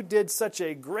because you did such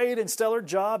a great and stellar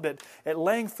job at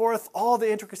laying forth all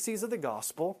the intricacies of the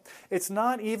gospel. It's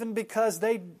not even because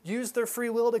they used their free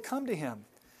will to come to Him.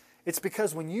 It's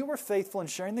because when you were faithful in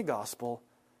sharing the gospel,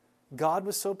 God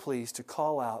was so pleased to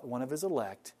call out one of His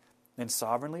elect and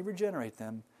sovereignly regenerate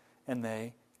them, and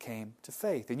they came to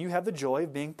faith. And you have the joy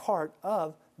of being part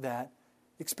of that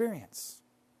experience.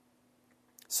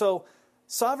 So,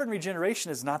 sovereign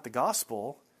regeneration is not the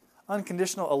gospel.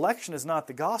 Unconditional election is not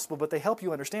the gospel, but they help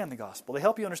you understand the gospel. They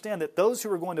help you understand that those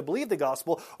who are going to believe the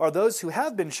gospel are those who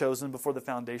have been chosen before the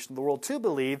foundation of the world to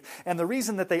believe, and the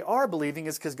reason that they are believing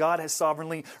is because God has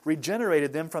sovereignly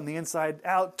regenerated them from the inside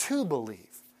out to believe.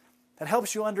 That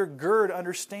helps you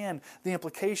understand the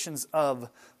implications of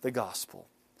the gospel.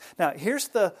 Now, here's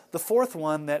the fourth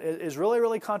one that is really,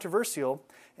 really controversial,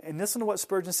 and listen to what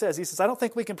Spurgeon says. He says, I don't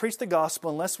think we can preach the gospel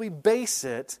unless we base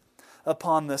it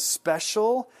upon the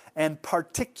special and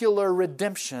particular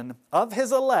redemption of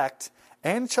His elect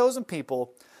and chosen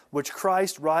people, which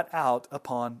Christ wrought out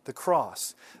upon the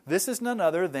cross. This is none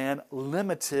other than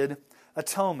limited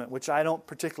atonement, which I don't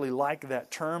particularly like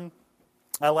that term.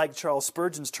 I like Charles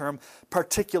Spurgeon's term,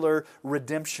 particular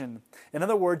redemption. In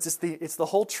other words, it's the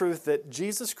whole truth that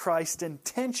Jesus Christ's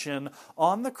intention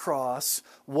on the cross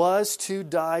was to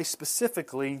die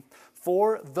specifically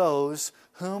for those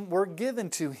whom were given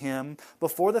to Him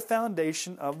before the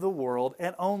foundation of the world,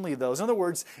 and only those. In other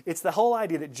words, it's the whole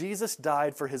idea that Jesus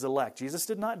died for His elect. Jesus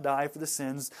did not die for the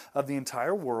sins of the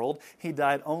entire world. He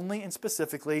died only and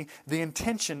specifically, the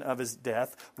intention of His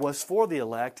death was for the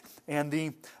elect, and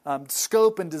the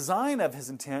scope and design of His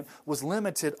intent was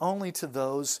limited only to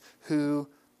those who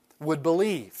would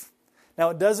believe.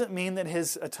 Now, it doesn't mean that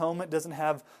His atonement doesn't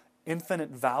have infinite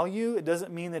value. It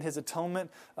doesn't mean that His atonement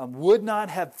would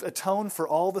not have atoned for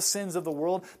all the sins of the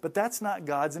world, but that's not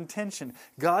God's intention.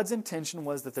 God's intention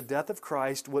was that the death of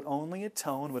Christ would only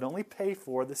atone, would only pay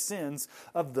for the sins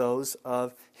of those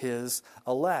of His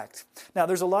elect. Now,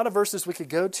 there's a lot of verses we could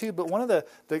go to, but one of the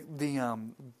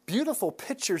beautiful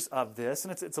pictures of this,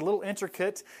 and it's a little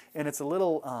intricate and it's a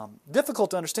little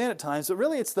difficult to understand at times, but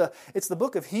really it's the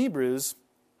book of Hebrews,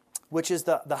 which is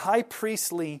the high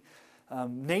priestly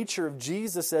nature of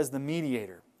Jesus as the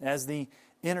mediator, as the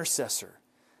intercessor.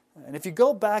 And if you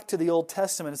go back to the Old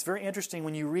Testament, it's very interesting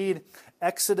when you read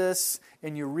Exodus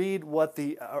and you read what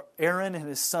Aaron and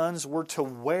his sons were to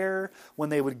wear when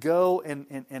they would go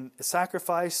and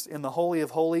sacrifice in the Holy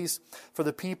of Holies for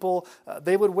the people.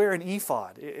 They would wear an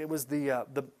ephod. It was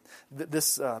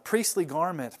this priestly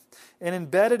garment. And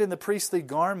embedded in the priestly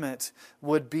garment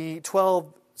would be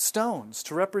 12 stones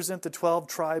to represent the 12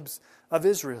 tribes of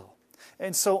Israel.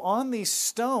 And so on these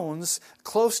stones,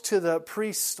 close to the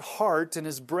priest's heart and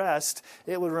his breast,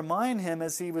 it would remind him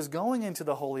as he was going into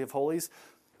the Holy of Holies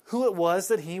who it was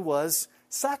that he was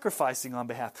sacrificing on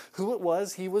behalf, who it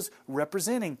was he was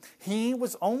representing. He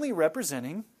was only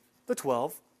representing the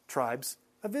 12 tribes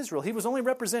of Israel. He was only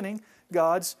representing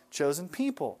God's chosen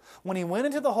people. When he went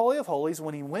into the Holy of Holies,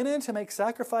 when he went in to make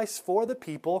sacrifice for the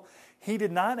people, he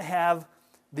did not have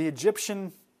the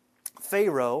Egyptian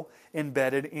Pharaoh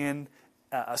embedded in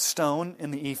a stone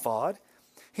in the ephod.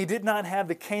 He did not have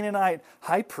the Canaanite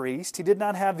high priest. He did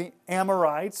not have the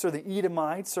Amorites or the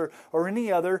Edomites or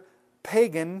any other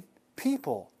pagan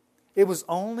people. It was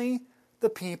only the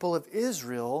people of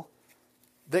Israel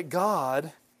that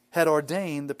God had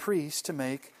ordained the priest to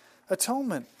make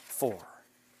atonement for.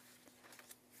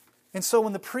 And so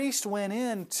when the priest went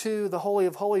into the Holy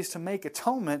of Holies to make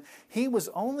atonement, he was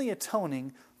only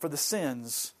atoning for the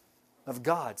sins of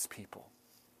God's people.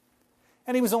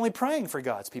 And he was only praying for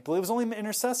God's people. He was only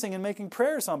intercessing and making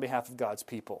prayers on behalf of God's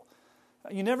people.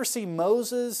 You never see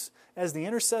Moses as the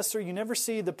intercessor. You never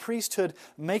see the priesthood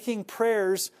making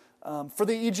prayers for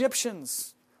the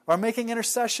Egyptians or making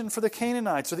intercession for the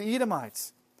Canaanites or the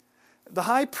Edomites. The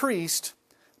high priest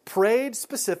prayed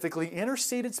specifically,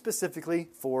 interceded specifically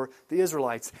for the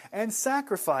Israelites, and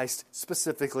sacrificed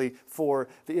specifically for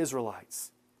the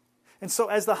Israelites. And so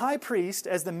as the high priest,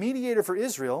 as the mediator for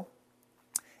Israel,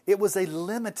 it was a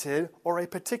limited or a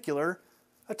particular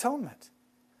atonement.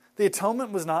 The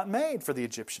atonement was not made for the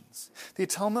Egyptians. The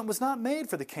atonement was not made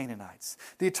for the Canaanites.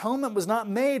 The atonement was not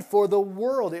made for the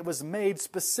world. It was made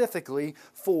specifically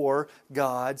for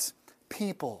God's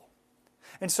people.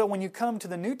 And so when you come to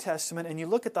the New Testament and you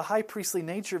look at the high priestly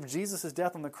nature of Jesus'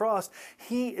 death on the cross,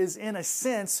 he is in a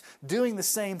sense doing the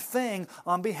same thing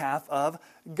on behalf of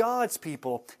God's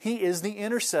people. He is the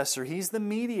intercessor. He's the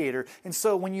mediator. And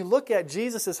so when you look at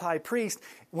Jesus as high priest,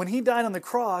 when he died on the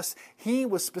cross, he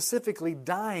was specifically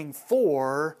dying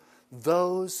for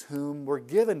those whom were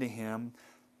given to him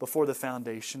before the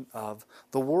foundation of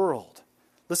the world.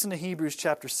 Listen to Hebrews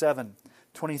chapter 7,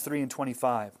 23 and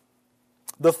 25.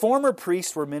 The former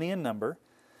priests were many in number,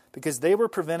 because they were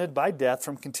prevented by death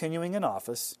from continuing in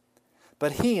office.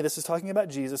 But he, this is talking about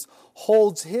Jesus,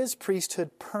 holds his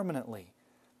priesthood permanently,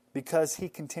 because he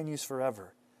continues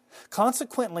forever.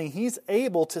 Consequently, he's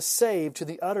able to save to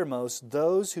the uttermost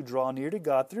those who draw near to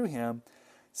God through him,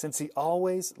 since he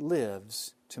always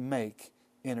lives to make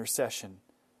intercession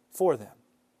for them.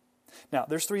 Now,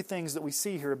 there's three things that we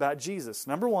see here about Jesus.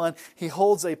 Number one, he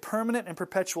holds a permanent and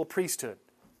perpetual priesthood.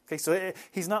 Okay, so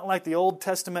he's not like the Old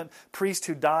Testament priest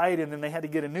who died and then they had to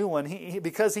get a new one.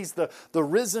 Because he's the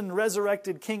risen,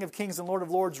 resurrected King of Kings and Lord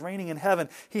of Lords reigning in heaven,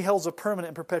 he holds a permanent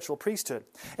and perpetual priesthood.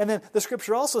 And then the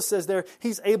Scripture also says there,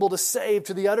 he's able to save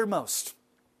to the uttermost.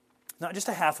 Not just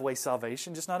a halfway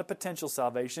salvation, just not a potential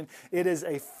salvation. It is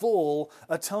a full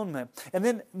atonement. And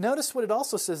then notice what it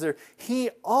also says there. He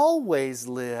always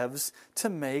lives to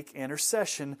make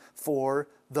intercession for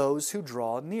those who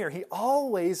draw near. He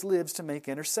always lives to make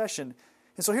intercession.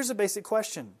 And so here's a basic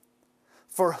question.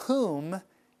 For whom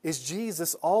is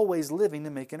Jesus always living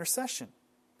to make intercession?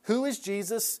 Who is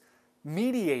Jesus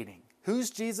mediating?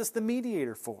 Who's Jesus the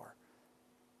mediator for?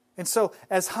 And so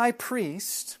as high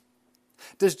priest,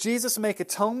 does Jesus make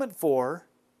atonement for,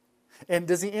 and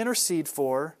does he intercede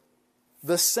for,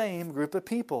 the same group of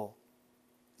people?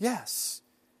 Yes.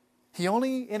 He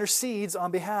only intercedes on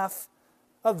behalf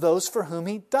of those for whom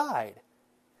he died.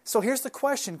 So here's the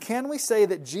question. Can we say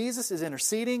that Jesus is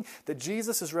interceding, that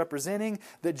Jesus is representing,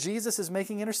 that Jesus is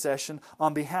making intercession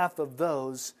on behalf of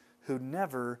those who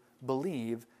never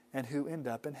believe and who end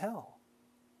up in hell?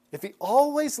 If he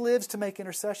always lives to make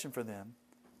intercession for them,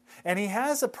 and he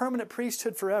has a permanent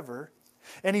priesthood forever,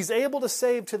 and he's able to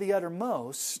save to the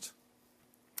uttermost,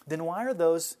 then why are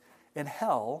those in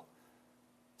hell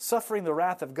suffering the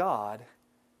wrath of God?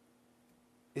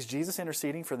 Is Jesus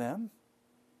interceding for them?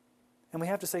 And we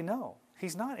have to say no.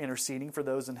 He's not interceding for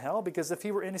those in hell, because if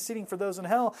he were interceding for those in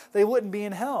hell, they wouldn't be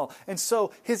in hell. And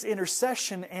so his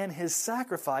intercession and his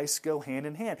sacrifice go hand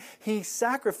in hand. He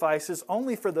sacrifices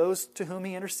only for those to whom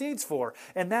he intercedes for,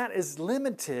 and that is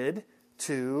limited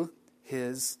to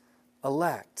his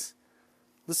elect.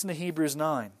 Listen to Hebrews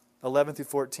 9, 11 through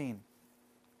 14.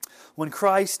 When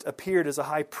Christ appeared as a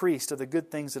high priest of the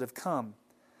good things that have come,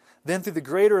 then through the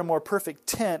greater and more perfect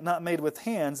tent, not made with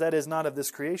hands, that is, not of this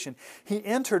creation, he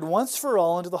entered once for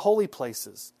all into the holy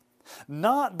places,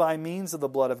 not by means of the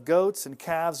blood of goats and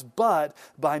calves, but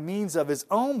by means of his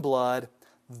own blood,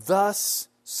 thus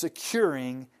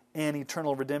securing an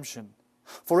eternal redemption.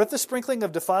 For if the sprinkling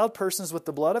of defiled persons with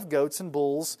the blood of goats and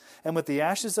bulls and with the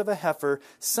ashes of a heifer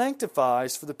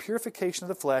sanctifies for the purification of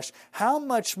the flesh, how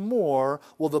much more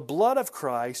will the blood of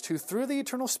Christ, who through the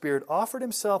eternal Spirit offered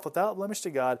himself without blemish to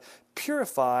God,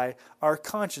 purify our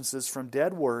consciences from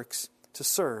dead works to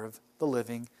serve the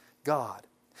living God?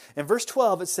 In verse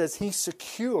 12 it says he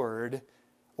secured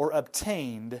or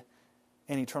obtained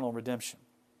an eternal redemption.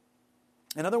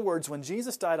 In other words, when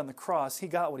Jesus died on the cross, he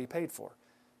got what he paid for.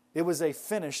 It was a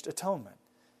finished atonement.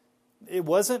 It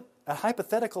wasn't a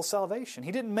hypothetical salvation.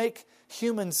 He didn't make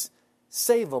humans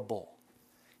savable.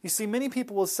 You see, many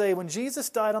people will say when Jesus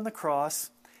died on the cross,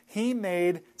 he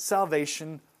made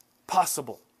salvation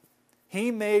possible. He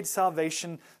made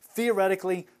salvation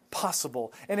theoretically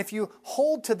possible. And if you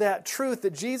hold to that truth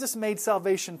that Jesus made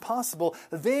salvation possible,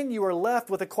 then you are left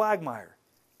with a quagmire.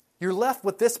 You're left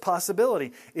with this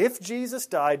possibility. If Jesus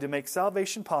died to make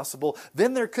salvation possible,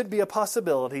 then there could be a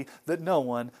possibility that no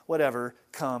one would ever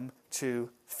come to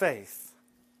faith.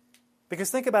 Because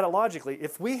think about it logically.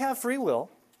 If we have free will,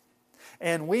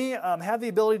 and we have the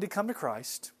ability to come to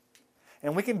Christ,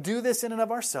 and we can do this in and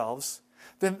of ourselves,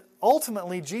 then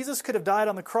ultimately Jesus could have died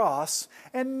on the cross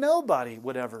and nobody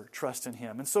would ever trust in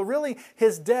him. And so really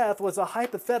his death was a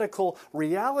hypothetical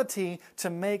reality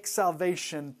to make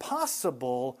salvation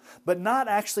possible, but not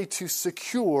actually to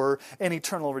secure an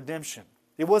eternal redemption.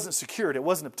 It wasn't secured. It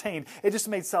wasn't obtained. It just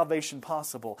made salvation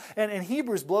possible. And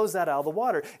Hebrews blows that out of the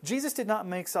water. Jesus did not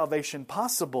make salvation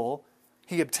possible.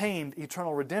 He obtained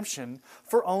eternal redemption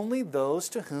for only those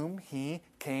to whom he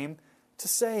came to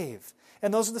save.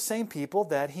 And those are the same people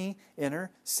that he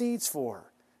intercedes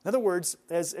for. In other words,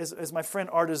 as my friend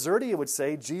Artaxerxes would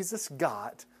say, Jesus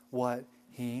got what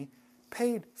he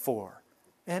paid for.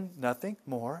 and nothing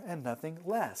more and nothing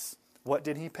less. What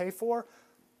did he pay for?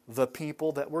 The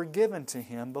people that were given to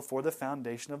him before the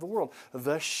foundation of the world.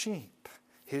 The sheep,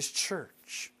 his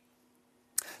church.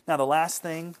 Now, the last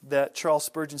thing that Charles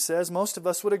Spurgeon says, most of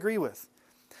us would agree with.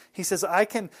 He says,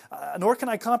 nor can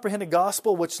I comprehend a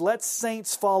gospel which lets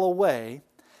saints fall away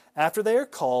after they are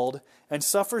called, and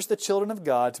suffers the children of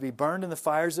God to be burned in the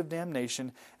fires of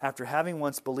damnation after having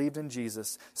once believed in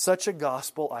Jesus. Such a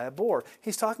gospel I abhor.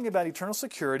 He's talking about eternal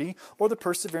security or the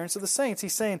perseverance of the saints.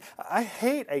 He's saying, I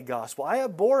hate a gospel. I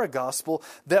abhor a gospel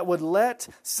that would let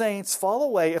saints fall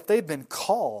away if they've been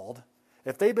called,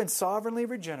 if they've been sovereignly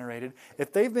regenerated,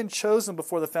 if they've been chosen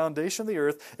before the foundation of the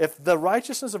earth, if the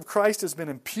righteousness of Christ has been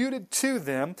imputed to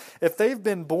them, if they've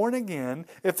been born again,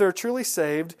 if they're truly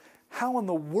saved. How in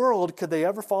the world could they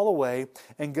ever fall away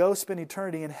and go spend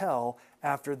eternity in hell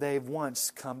after they've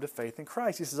once come to faith in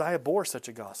Christ? He says, I abhor such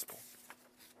a gospel.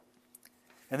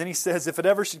 And then he says, if it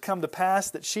ever should come to pass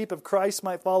that sheep of Christ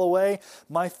might fall away,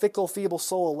 my fickle, feeble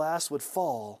soul, alas, would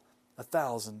fall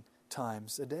 1,000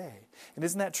 times a day. And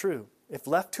isn't that true? If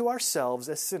left to ourselves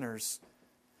as sinners,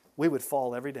 we would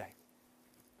fall every day.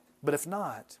 But if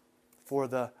not, for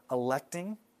the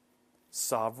electing,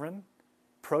 sovereign,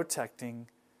 protecting,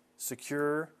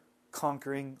 secure,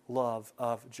 conquering love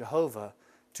of Jehovah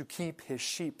to keep his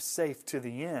sheep safe to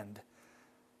the end,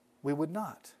 we would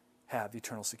not have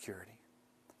eternal security.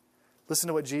 Listen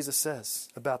to what Jesus says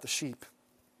about the sheep.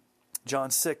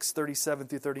 John 6, 37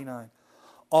 through 39.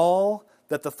 All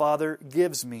that the Father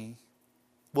gives me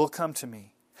will come to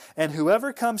me, and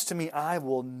whoever comes to me I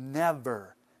will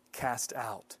never cast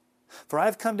out. For I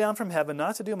have come down from heaven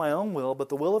not to do my own will, but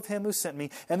the will of him who sent me.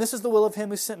 And this is the will of him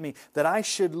who sent me, that I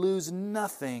should lose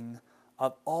nothing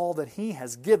of all that he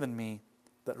has given me,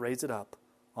 but raise it up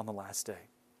on the last day.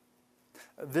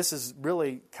 This is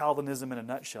really Calvinism in a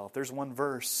nutshell. If there's one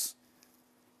verse,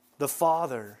 the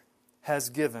Father has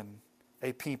given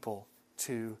a people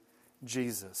to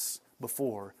Jesus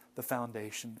before the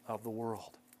foundation of the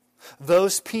world.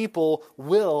 Those people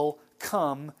will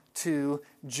come to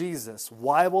Jesus.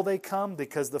 Why will they come?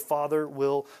 Because the Father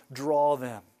will draw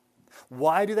them.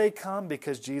 Why do they come?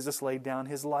 Because Jesus laid down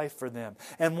his life for them.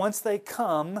 And once they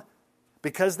come,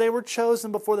 because they were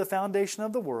chosen before the foundation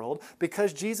of the world,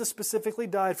 because Jesus specifically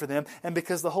died for them, and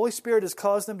because the Holy Spirit has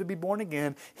caused them to be born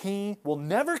again, he will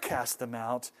never cast them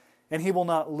out, and he will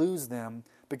not lose them,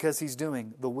 because he's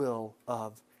doing the will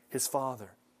of his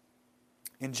Father.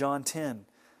 In John 10,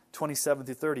 27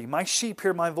 through 30, my sheep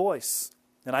hear my voice,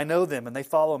 and I know them, and they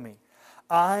follow me.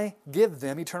 I give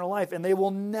them eternal life, and they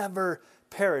will never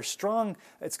perish. Strong,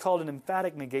 it's called an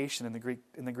emphatic negation in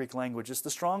the Greek language. It's the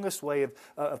strongest way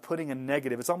of putting a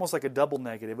negative. It's almost like a double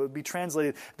negative. It would be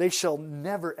translated, they shall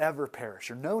never ever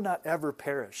perish, or no, not ever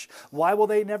perish. Why will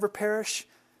they never perish?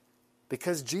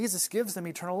 Because Jesus gives them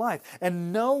eternal life,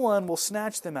 and no one will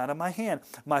snatch them out of my hand.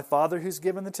 My Father who's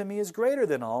given them to me is greater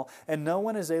than all, and no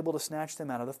one is able to snatch them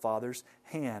out of the Father's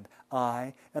hand.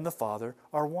 I and the Father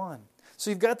are one. So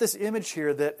you've got this image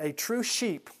here that a true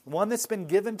sheep, one that's been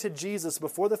given to Jesus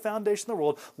before the foundation of the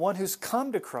world, one who's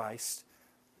come to Christ,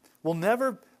 will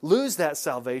never lose that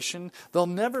salvation. They'll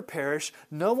never perish.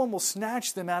 No one will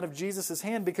snatch them out of Jesus'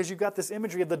 hand, because you've got this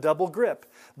imagery of the double grip.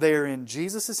 They are in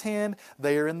Jesus' hand.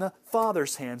 They are in the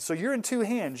Father's hand. So you're in two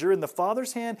hands. You're in the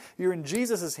Father's hand. You're in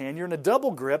Jesus' hand. You're in a double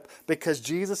grip because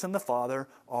Jesus and the Father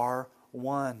are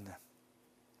one.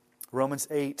 Romans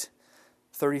 8,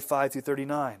 35 through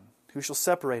 39. Who shall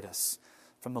separate us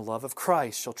from the love of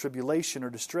Christ? Shall tribulation or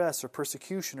distress or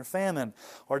persecution or famine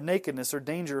or nakedness or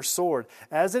danger or sword?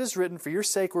 As it is written, for your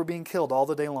sake we're being killed all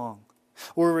the day long.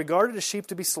 We're regarded as sheep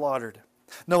to be slaughtered.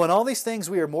 No, in all these things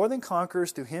we are more than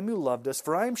conquerors through him who loved us.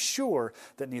 For I am sure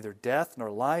that neither death, nor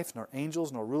life, nor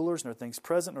angels, nor rulers, nor things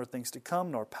present, nor things to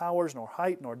come, nor powers, nor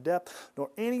height, nor depth,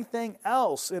 nor anything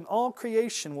else in all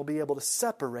creation will be able to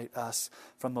separate us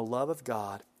from the love of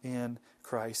God in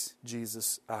Christ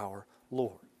Jesus our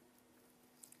Lord.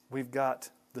 We've got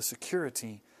the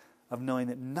security of knowing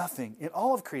that nothing in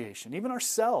all of creation, even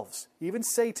ourselves, even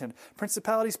Satan,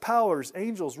 principalities, powers,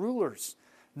 angels, rulers,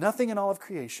 nothing in all of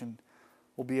creation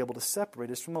will be able to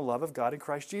separate us from the love of God in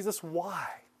Christ Jesus. Why?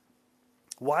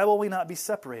 Why will we not be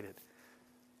separated?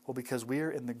 Well, because we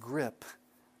are in the grip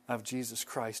of Jesus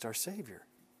Christ, our Savior.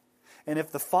 And if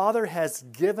the Father has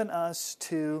given us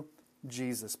to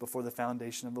Jesus before the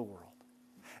foundation of the world,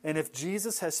 and if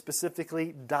Jesus has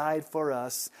specifically died for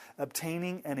us,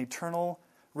 obtaining an eternal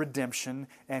redemption,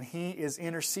 and He is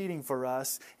interceding for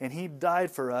us, and He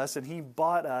died for us, and He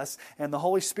bought us, and the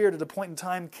Holy Spirit at a point in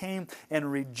time came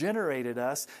and regenerated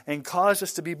us and caused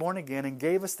us to be born again and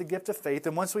gave us the gift of faith.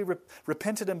 And once we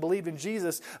repented and believed in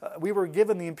Jesus, we were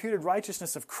given the imputed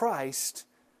righteousness of Christ.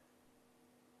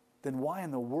 Then why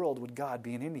in the world would God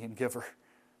be an Indian giver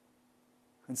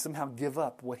and somehow give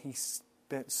up what He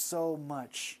spent so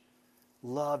much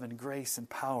love and grace and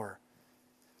power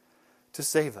to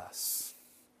save us?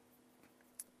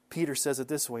 Peter says it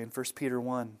this way in 1 Peter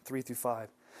 1, 3-5.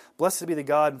 Blessed be the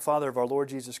God and Father of our Lord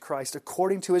Jesus Christ.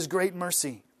 According to His great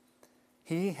mercy,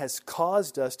 He has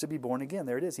caused us to be born again.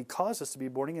 There it is. He caused us to be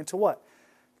born again to what?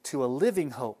 To a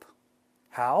living hope.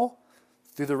 How?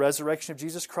 Through the resurrection of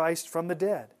Jesus Christ from the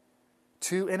dead.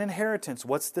 To an inheritance.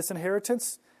 What's this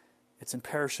inheritance? It's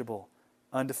imperishable,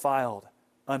 undefiled,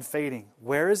 unfading.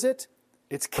 Where is it?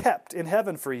 It's kept in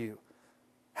heaven for you.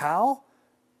 How?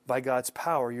 By God's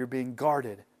power, you're being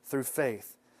guarded through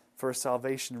faith for a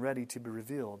salvation ready to be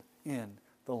revealed in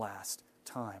the last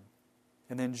time.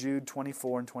 And then Jude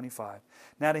 24 and 25.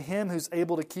 Now to Him who's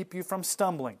able to keep you from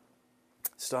stumbling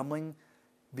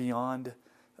beyond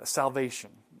salvation.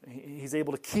 He's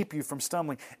able to keep you from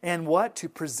stumbling. And what? To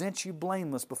present you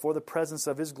blameless before the presence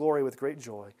of His glory with great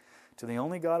joy. To the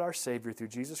only God our Savior, through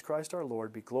Jesus Christ our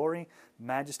Lord, be glory,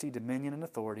 majesty, dominion, and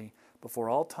authority before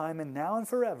all time and now and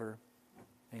forever.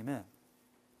 Amen.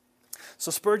 So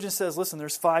Spurgeon says, listen,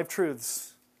 there's 5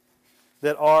 truths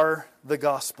that are the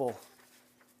gospel.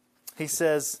 He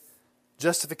says,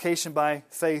 justification by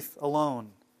faith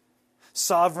alone,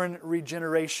 sovereign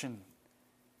regeneration,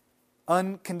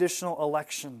 unconditional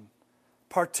election,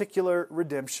 particular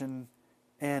redemption,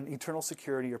 and eternal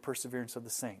security or perseverance of the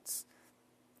saints.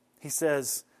 He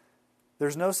says,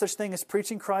 there's no such thing as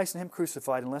preaching Christ and Him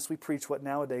crucified unless we preach what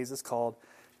nowadays is called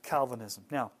Calvinism.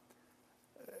 Now,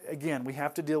 again, we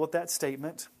have to deal with that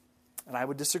statement, and I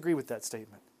would disagree with that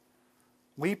statement.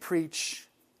 We preach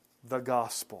the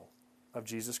gospel of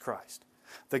Jesus Christ.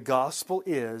 The gospel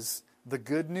is the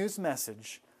good news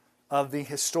message of the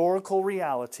historical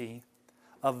reality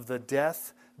of the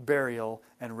death, burial,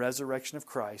 and resurrection of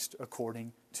Christ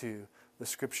according to the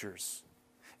Scriptures.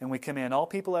 And we command all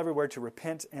people everywhere to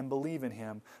repent and believe in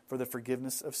Him for the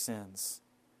forgiveness of sins.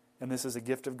 And this is a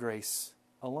gift of grace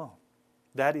alone.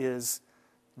 That is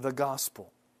the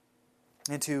gospel.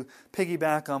 And to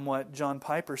piggyback on what John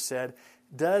Piper said,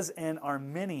 does an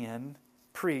Arminian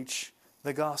preach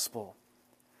the gospel?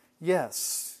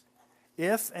 Yes.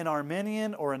 If an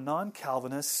Arminian or a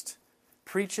non-Calvinist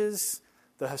preaches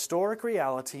the historic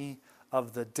reality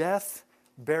of the death,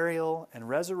 burial, and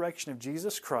resurrection of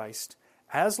Jesus Christ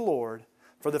as Lord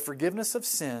for the forgiveness of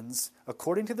sins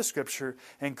according to the Scripture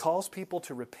and calls people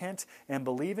to repent and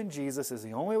believe in Jesus as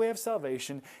the only way of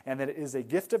salvation and that it is a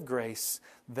gift of grace,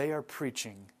 they are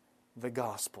preaching the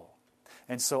gospel.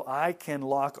 And so I can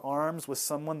lock arms with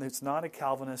someone that's not a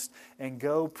Calvinist and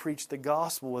go preach the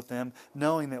gospel with them,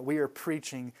 knowing that we are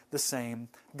preaching the same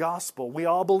gospel. We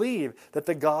all believe that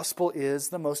the gospel is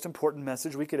the most important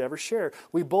message we could ever share.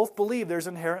 We both believe there's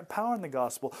inherent power in the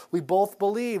gospel. We both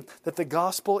believe that the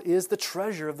gospel is the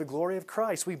treasure of the glory of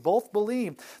Christ. We both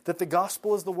believe that the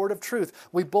gospel is the word of truth.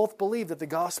 We both believe that the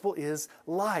gospel is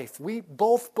life. We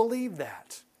both believe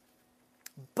that.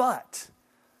 But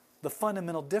the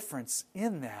fundamental difference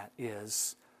in that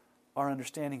is our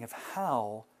understanding of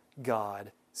how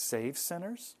God saves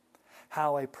sinners,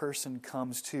 how a person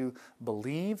comes to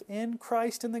believe in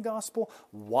Christ in the gospel,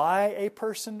 why a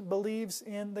person believes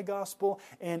in the gospel,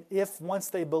 and if once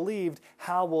they believed,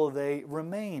 how will they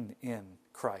remain in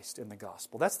Christ in the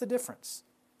gospel. That's the difference.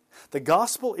 The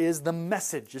gospel is the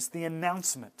message, it's the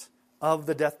announcement of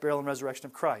the death, burial, and resurrection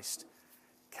of Christ.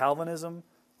 Calvinism,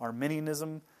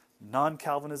 Arminianism,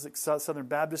 non-Calvinistic Southern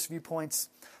Baptist viewpoints,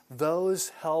 those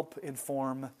help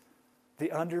inform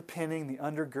the underpinning, the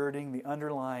undergirding, the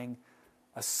underlying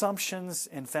assumptions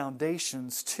and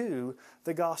foundations to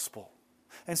the gospel.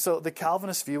 And so the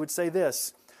Calvinist view would say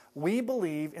this: we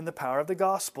believe in the power of the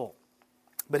gospel,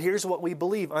 but here's what we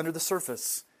believe under the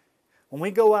surface. When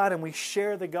we go out and we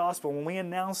share the gospel, when we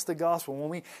announce the gospel, when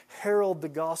we herald the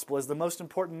gospel as the most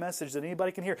important message that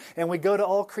anybody can hear, and we go to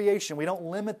all creation, we don't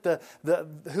limit the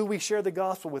who we share the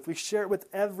gospel with. We share it with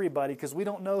everybody because we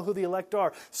don't know who the elect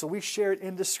are. So we share it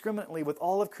indiscriminately with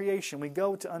all of creation. We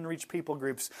go to unreached people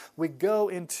groups. We go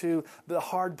into the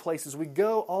hard places. We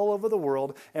go all over the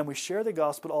world and we share the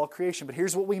gospel to all creation. But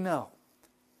here's what we know.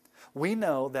 We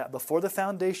know that before the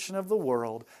foundation of the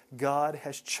world, God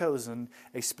has chosen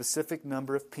a specific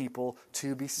number of people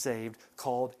to be saved,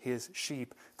 called His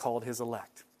sheep, called His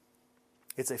elect.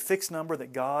 It's a fixed number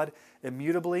that God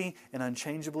immutably and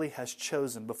unchangeably has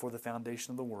chosen before the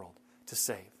foundation of the world to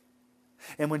save.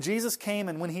 And when Jesus came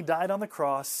and when He died on the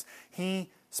cross, He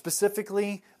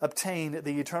specifically obtained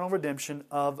the eternal redemption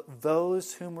of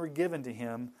those whom were given to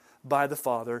Him by the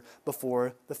Father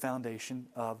before the foundation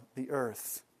of the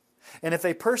earth. And if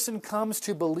a person comes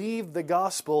to believe the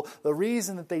gospel, the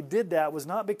reason that they did that was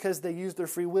not because they used their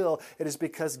free will. It is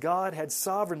because God had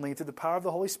sovereignly, through the power of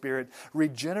the Holy Spirit,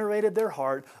 regenerated their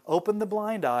heart, opened the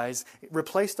blind eyes,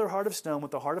 replaced their heart of stone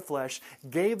with the heart of flesh,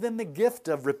 gave them the gift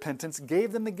of repentance,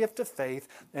 gave them the gift of faith,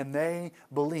 and they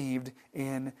believed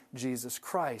in Jesus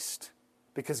Christ.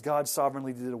 Because God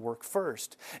sovereignly did a work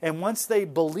first. And once they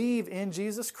believe in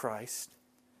Jesus Christ,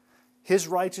 His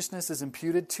righteousness is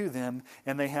imputed to them,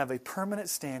 and they have a permanent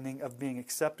standing of being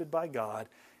accepted by God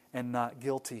and not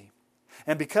guilty.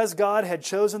 And because God had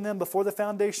chosen them before the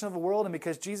foundation of the world, and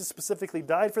because Jesus specifically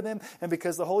died for them, and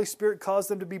because the Holy Spirit caused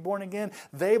them to be born again,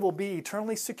 they will be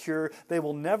eternally secure. They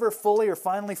will never fully or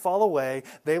finally fall away.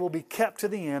 They will be kept to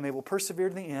the end. They will persevere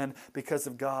to the end because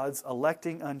of God's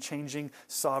electing, unchanging,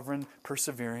 sovereign,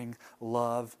 persevering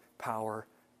love, power,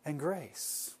 and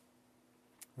grace.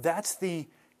 That's the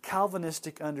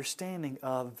Calvinistic understanding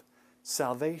of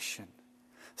salvation.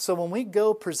 So when we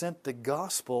go present the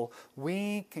gospel,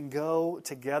 we can go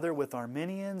together with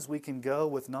Arminians, we can go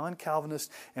with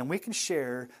non-Calvinists, and we can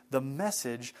share the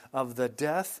message of the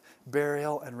death,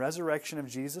 burial, and resurrection of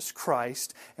Jesus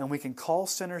Christ, and we can call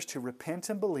sinners to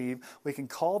repent and believe. We can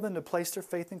call them to place their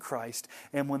faith in Christ,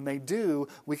 and when they do,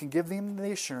 we can give them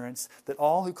the assurance that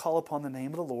all who call upon the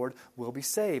name of the Lord will be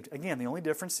saved. Again, the only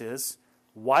difference is,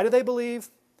 why do they believe?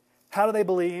 How do they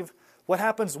believe? What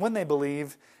happens when they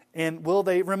believe? And will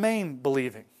they remain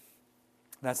believing?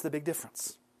 That's the big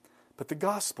difference. But the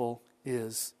gospel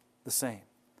is the same.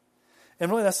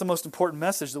 And really that's the most important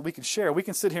message that we can share. We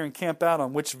can sit here and camp out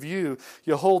on which view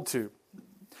you hold to.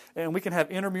 And we can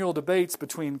have intramural debates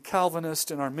between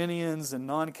Calvinists and Arminians and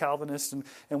non-Calvinists,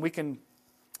 and we can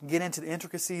get into the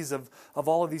intricacies of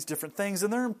all of these different things.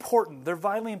 And they're important. They're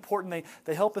vitally important.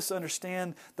 They help us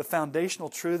understand the foundational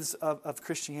truths of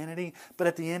Christianity. But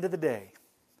at the end of the day,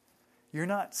 you're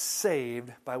not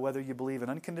saved by whether you believe in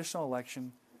unconditional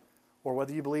election or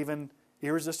whether you believe in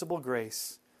irresistible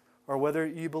grace or whether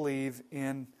you believe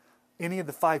in any of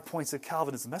the 5 points of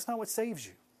Calvinism. That's not what saves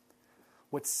you.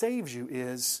 What saves you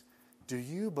is, do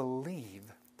you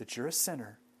believe that you're a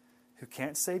sinner who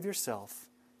can't save yourself,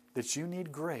 that you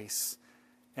need grace,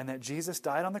 and that Jesus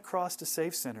died on the cross to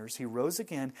save sinners? He rose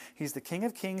again. He's the King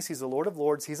of Kings. He's the Lord of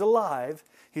Lords. He's alive.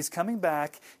 He's coming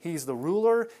back. He's the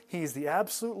ruler. He's the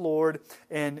absolute Lord.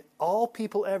 And all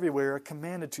people everywhere are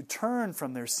commanded to turn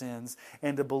from their sins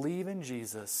and to believe in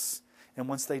Jesus. And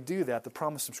once they do that, the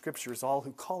promise of Scripture is all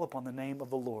who call upon the name of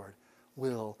the Lord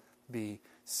will be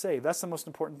saved. That's the most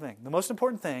important thing. The most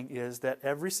important thing is that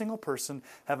every single person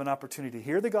have an opportunity to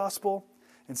hear the gospel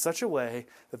in such a way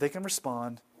that they can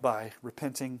respond by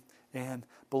repenting and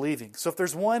believing. So if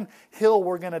there's one hill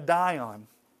we're going to die on,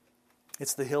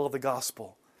 it's the hill of the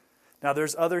gospel. Now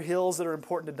there's other hills that are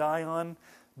important to die on,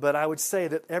 but I would say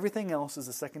that everything else is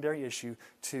a secondary issue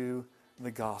to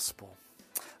the gospel.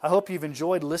 I hope you've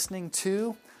enjoyed listening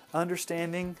to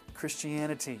Understanding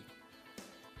Christianity.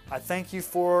 I thank you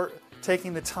for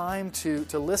taking the time to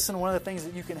listen. One of the things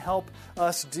that you can help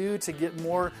us do to get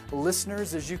more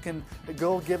listeners is you can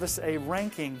go give us a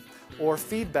ranking or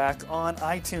feedback on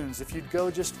iTunes. If you'd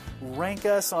go just rank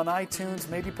us on iTunes,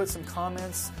 maybe put some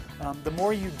comments. The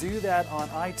more you do that on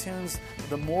iTunes,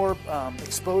 the more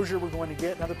exposure we're going to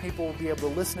get, and other people will be able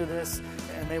to listen to this,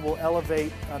 and they will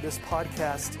elevate this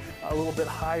podcast a little bit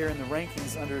higher in the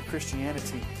rankings under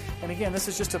Christianity. And again, this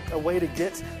is just a way to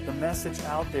get the message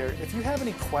out there. If you have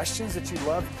any questions that you'd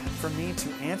love for me to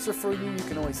answer for you, you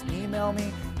can always email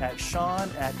me at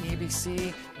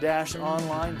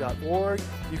sean@ebc-online.org.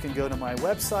 You can go to my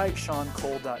website,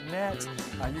 seancole.net.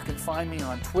 You can find me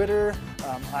on Twitter.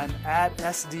 I'm at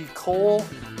SDCole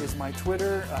is my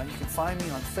Twitter. You can find me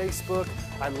on Facebook.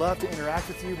 I'd love to interact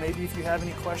with you. Maybe if you have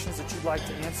any questions that you'd like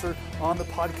to answer on the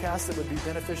podcast that would be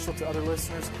beneficial to other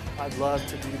listeners, I'd love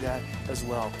to do that as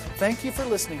well. Thank you for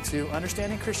listening to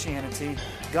Understanding Christianity.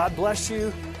 God bless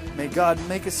you. May God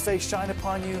make His face shine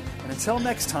upon you. And until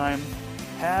next time,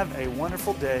 have a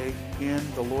wonderful day in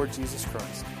the Lord Jesus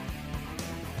Christ.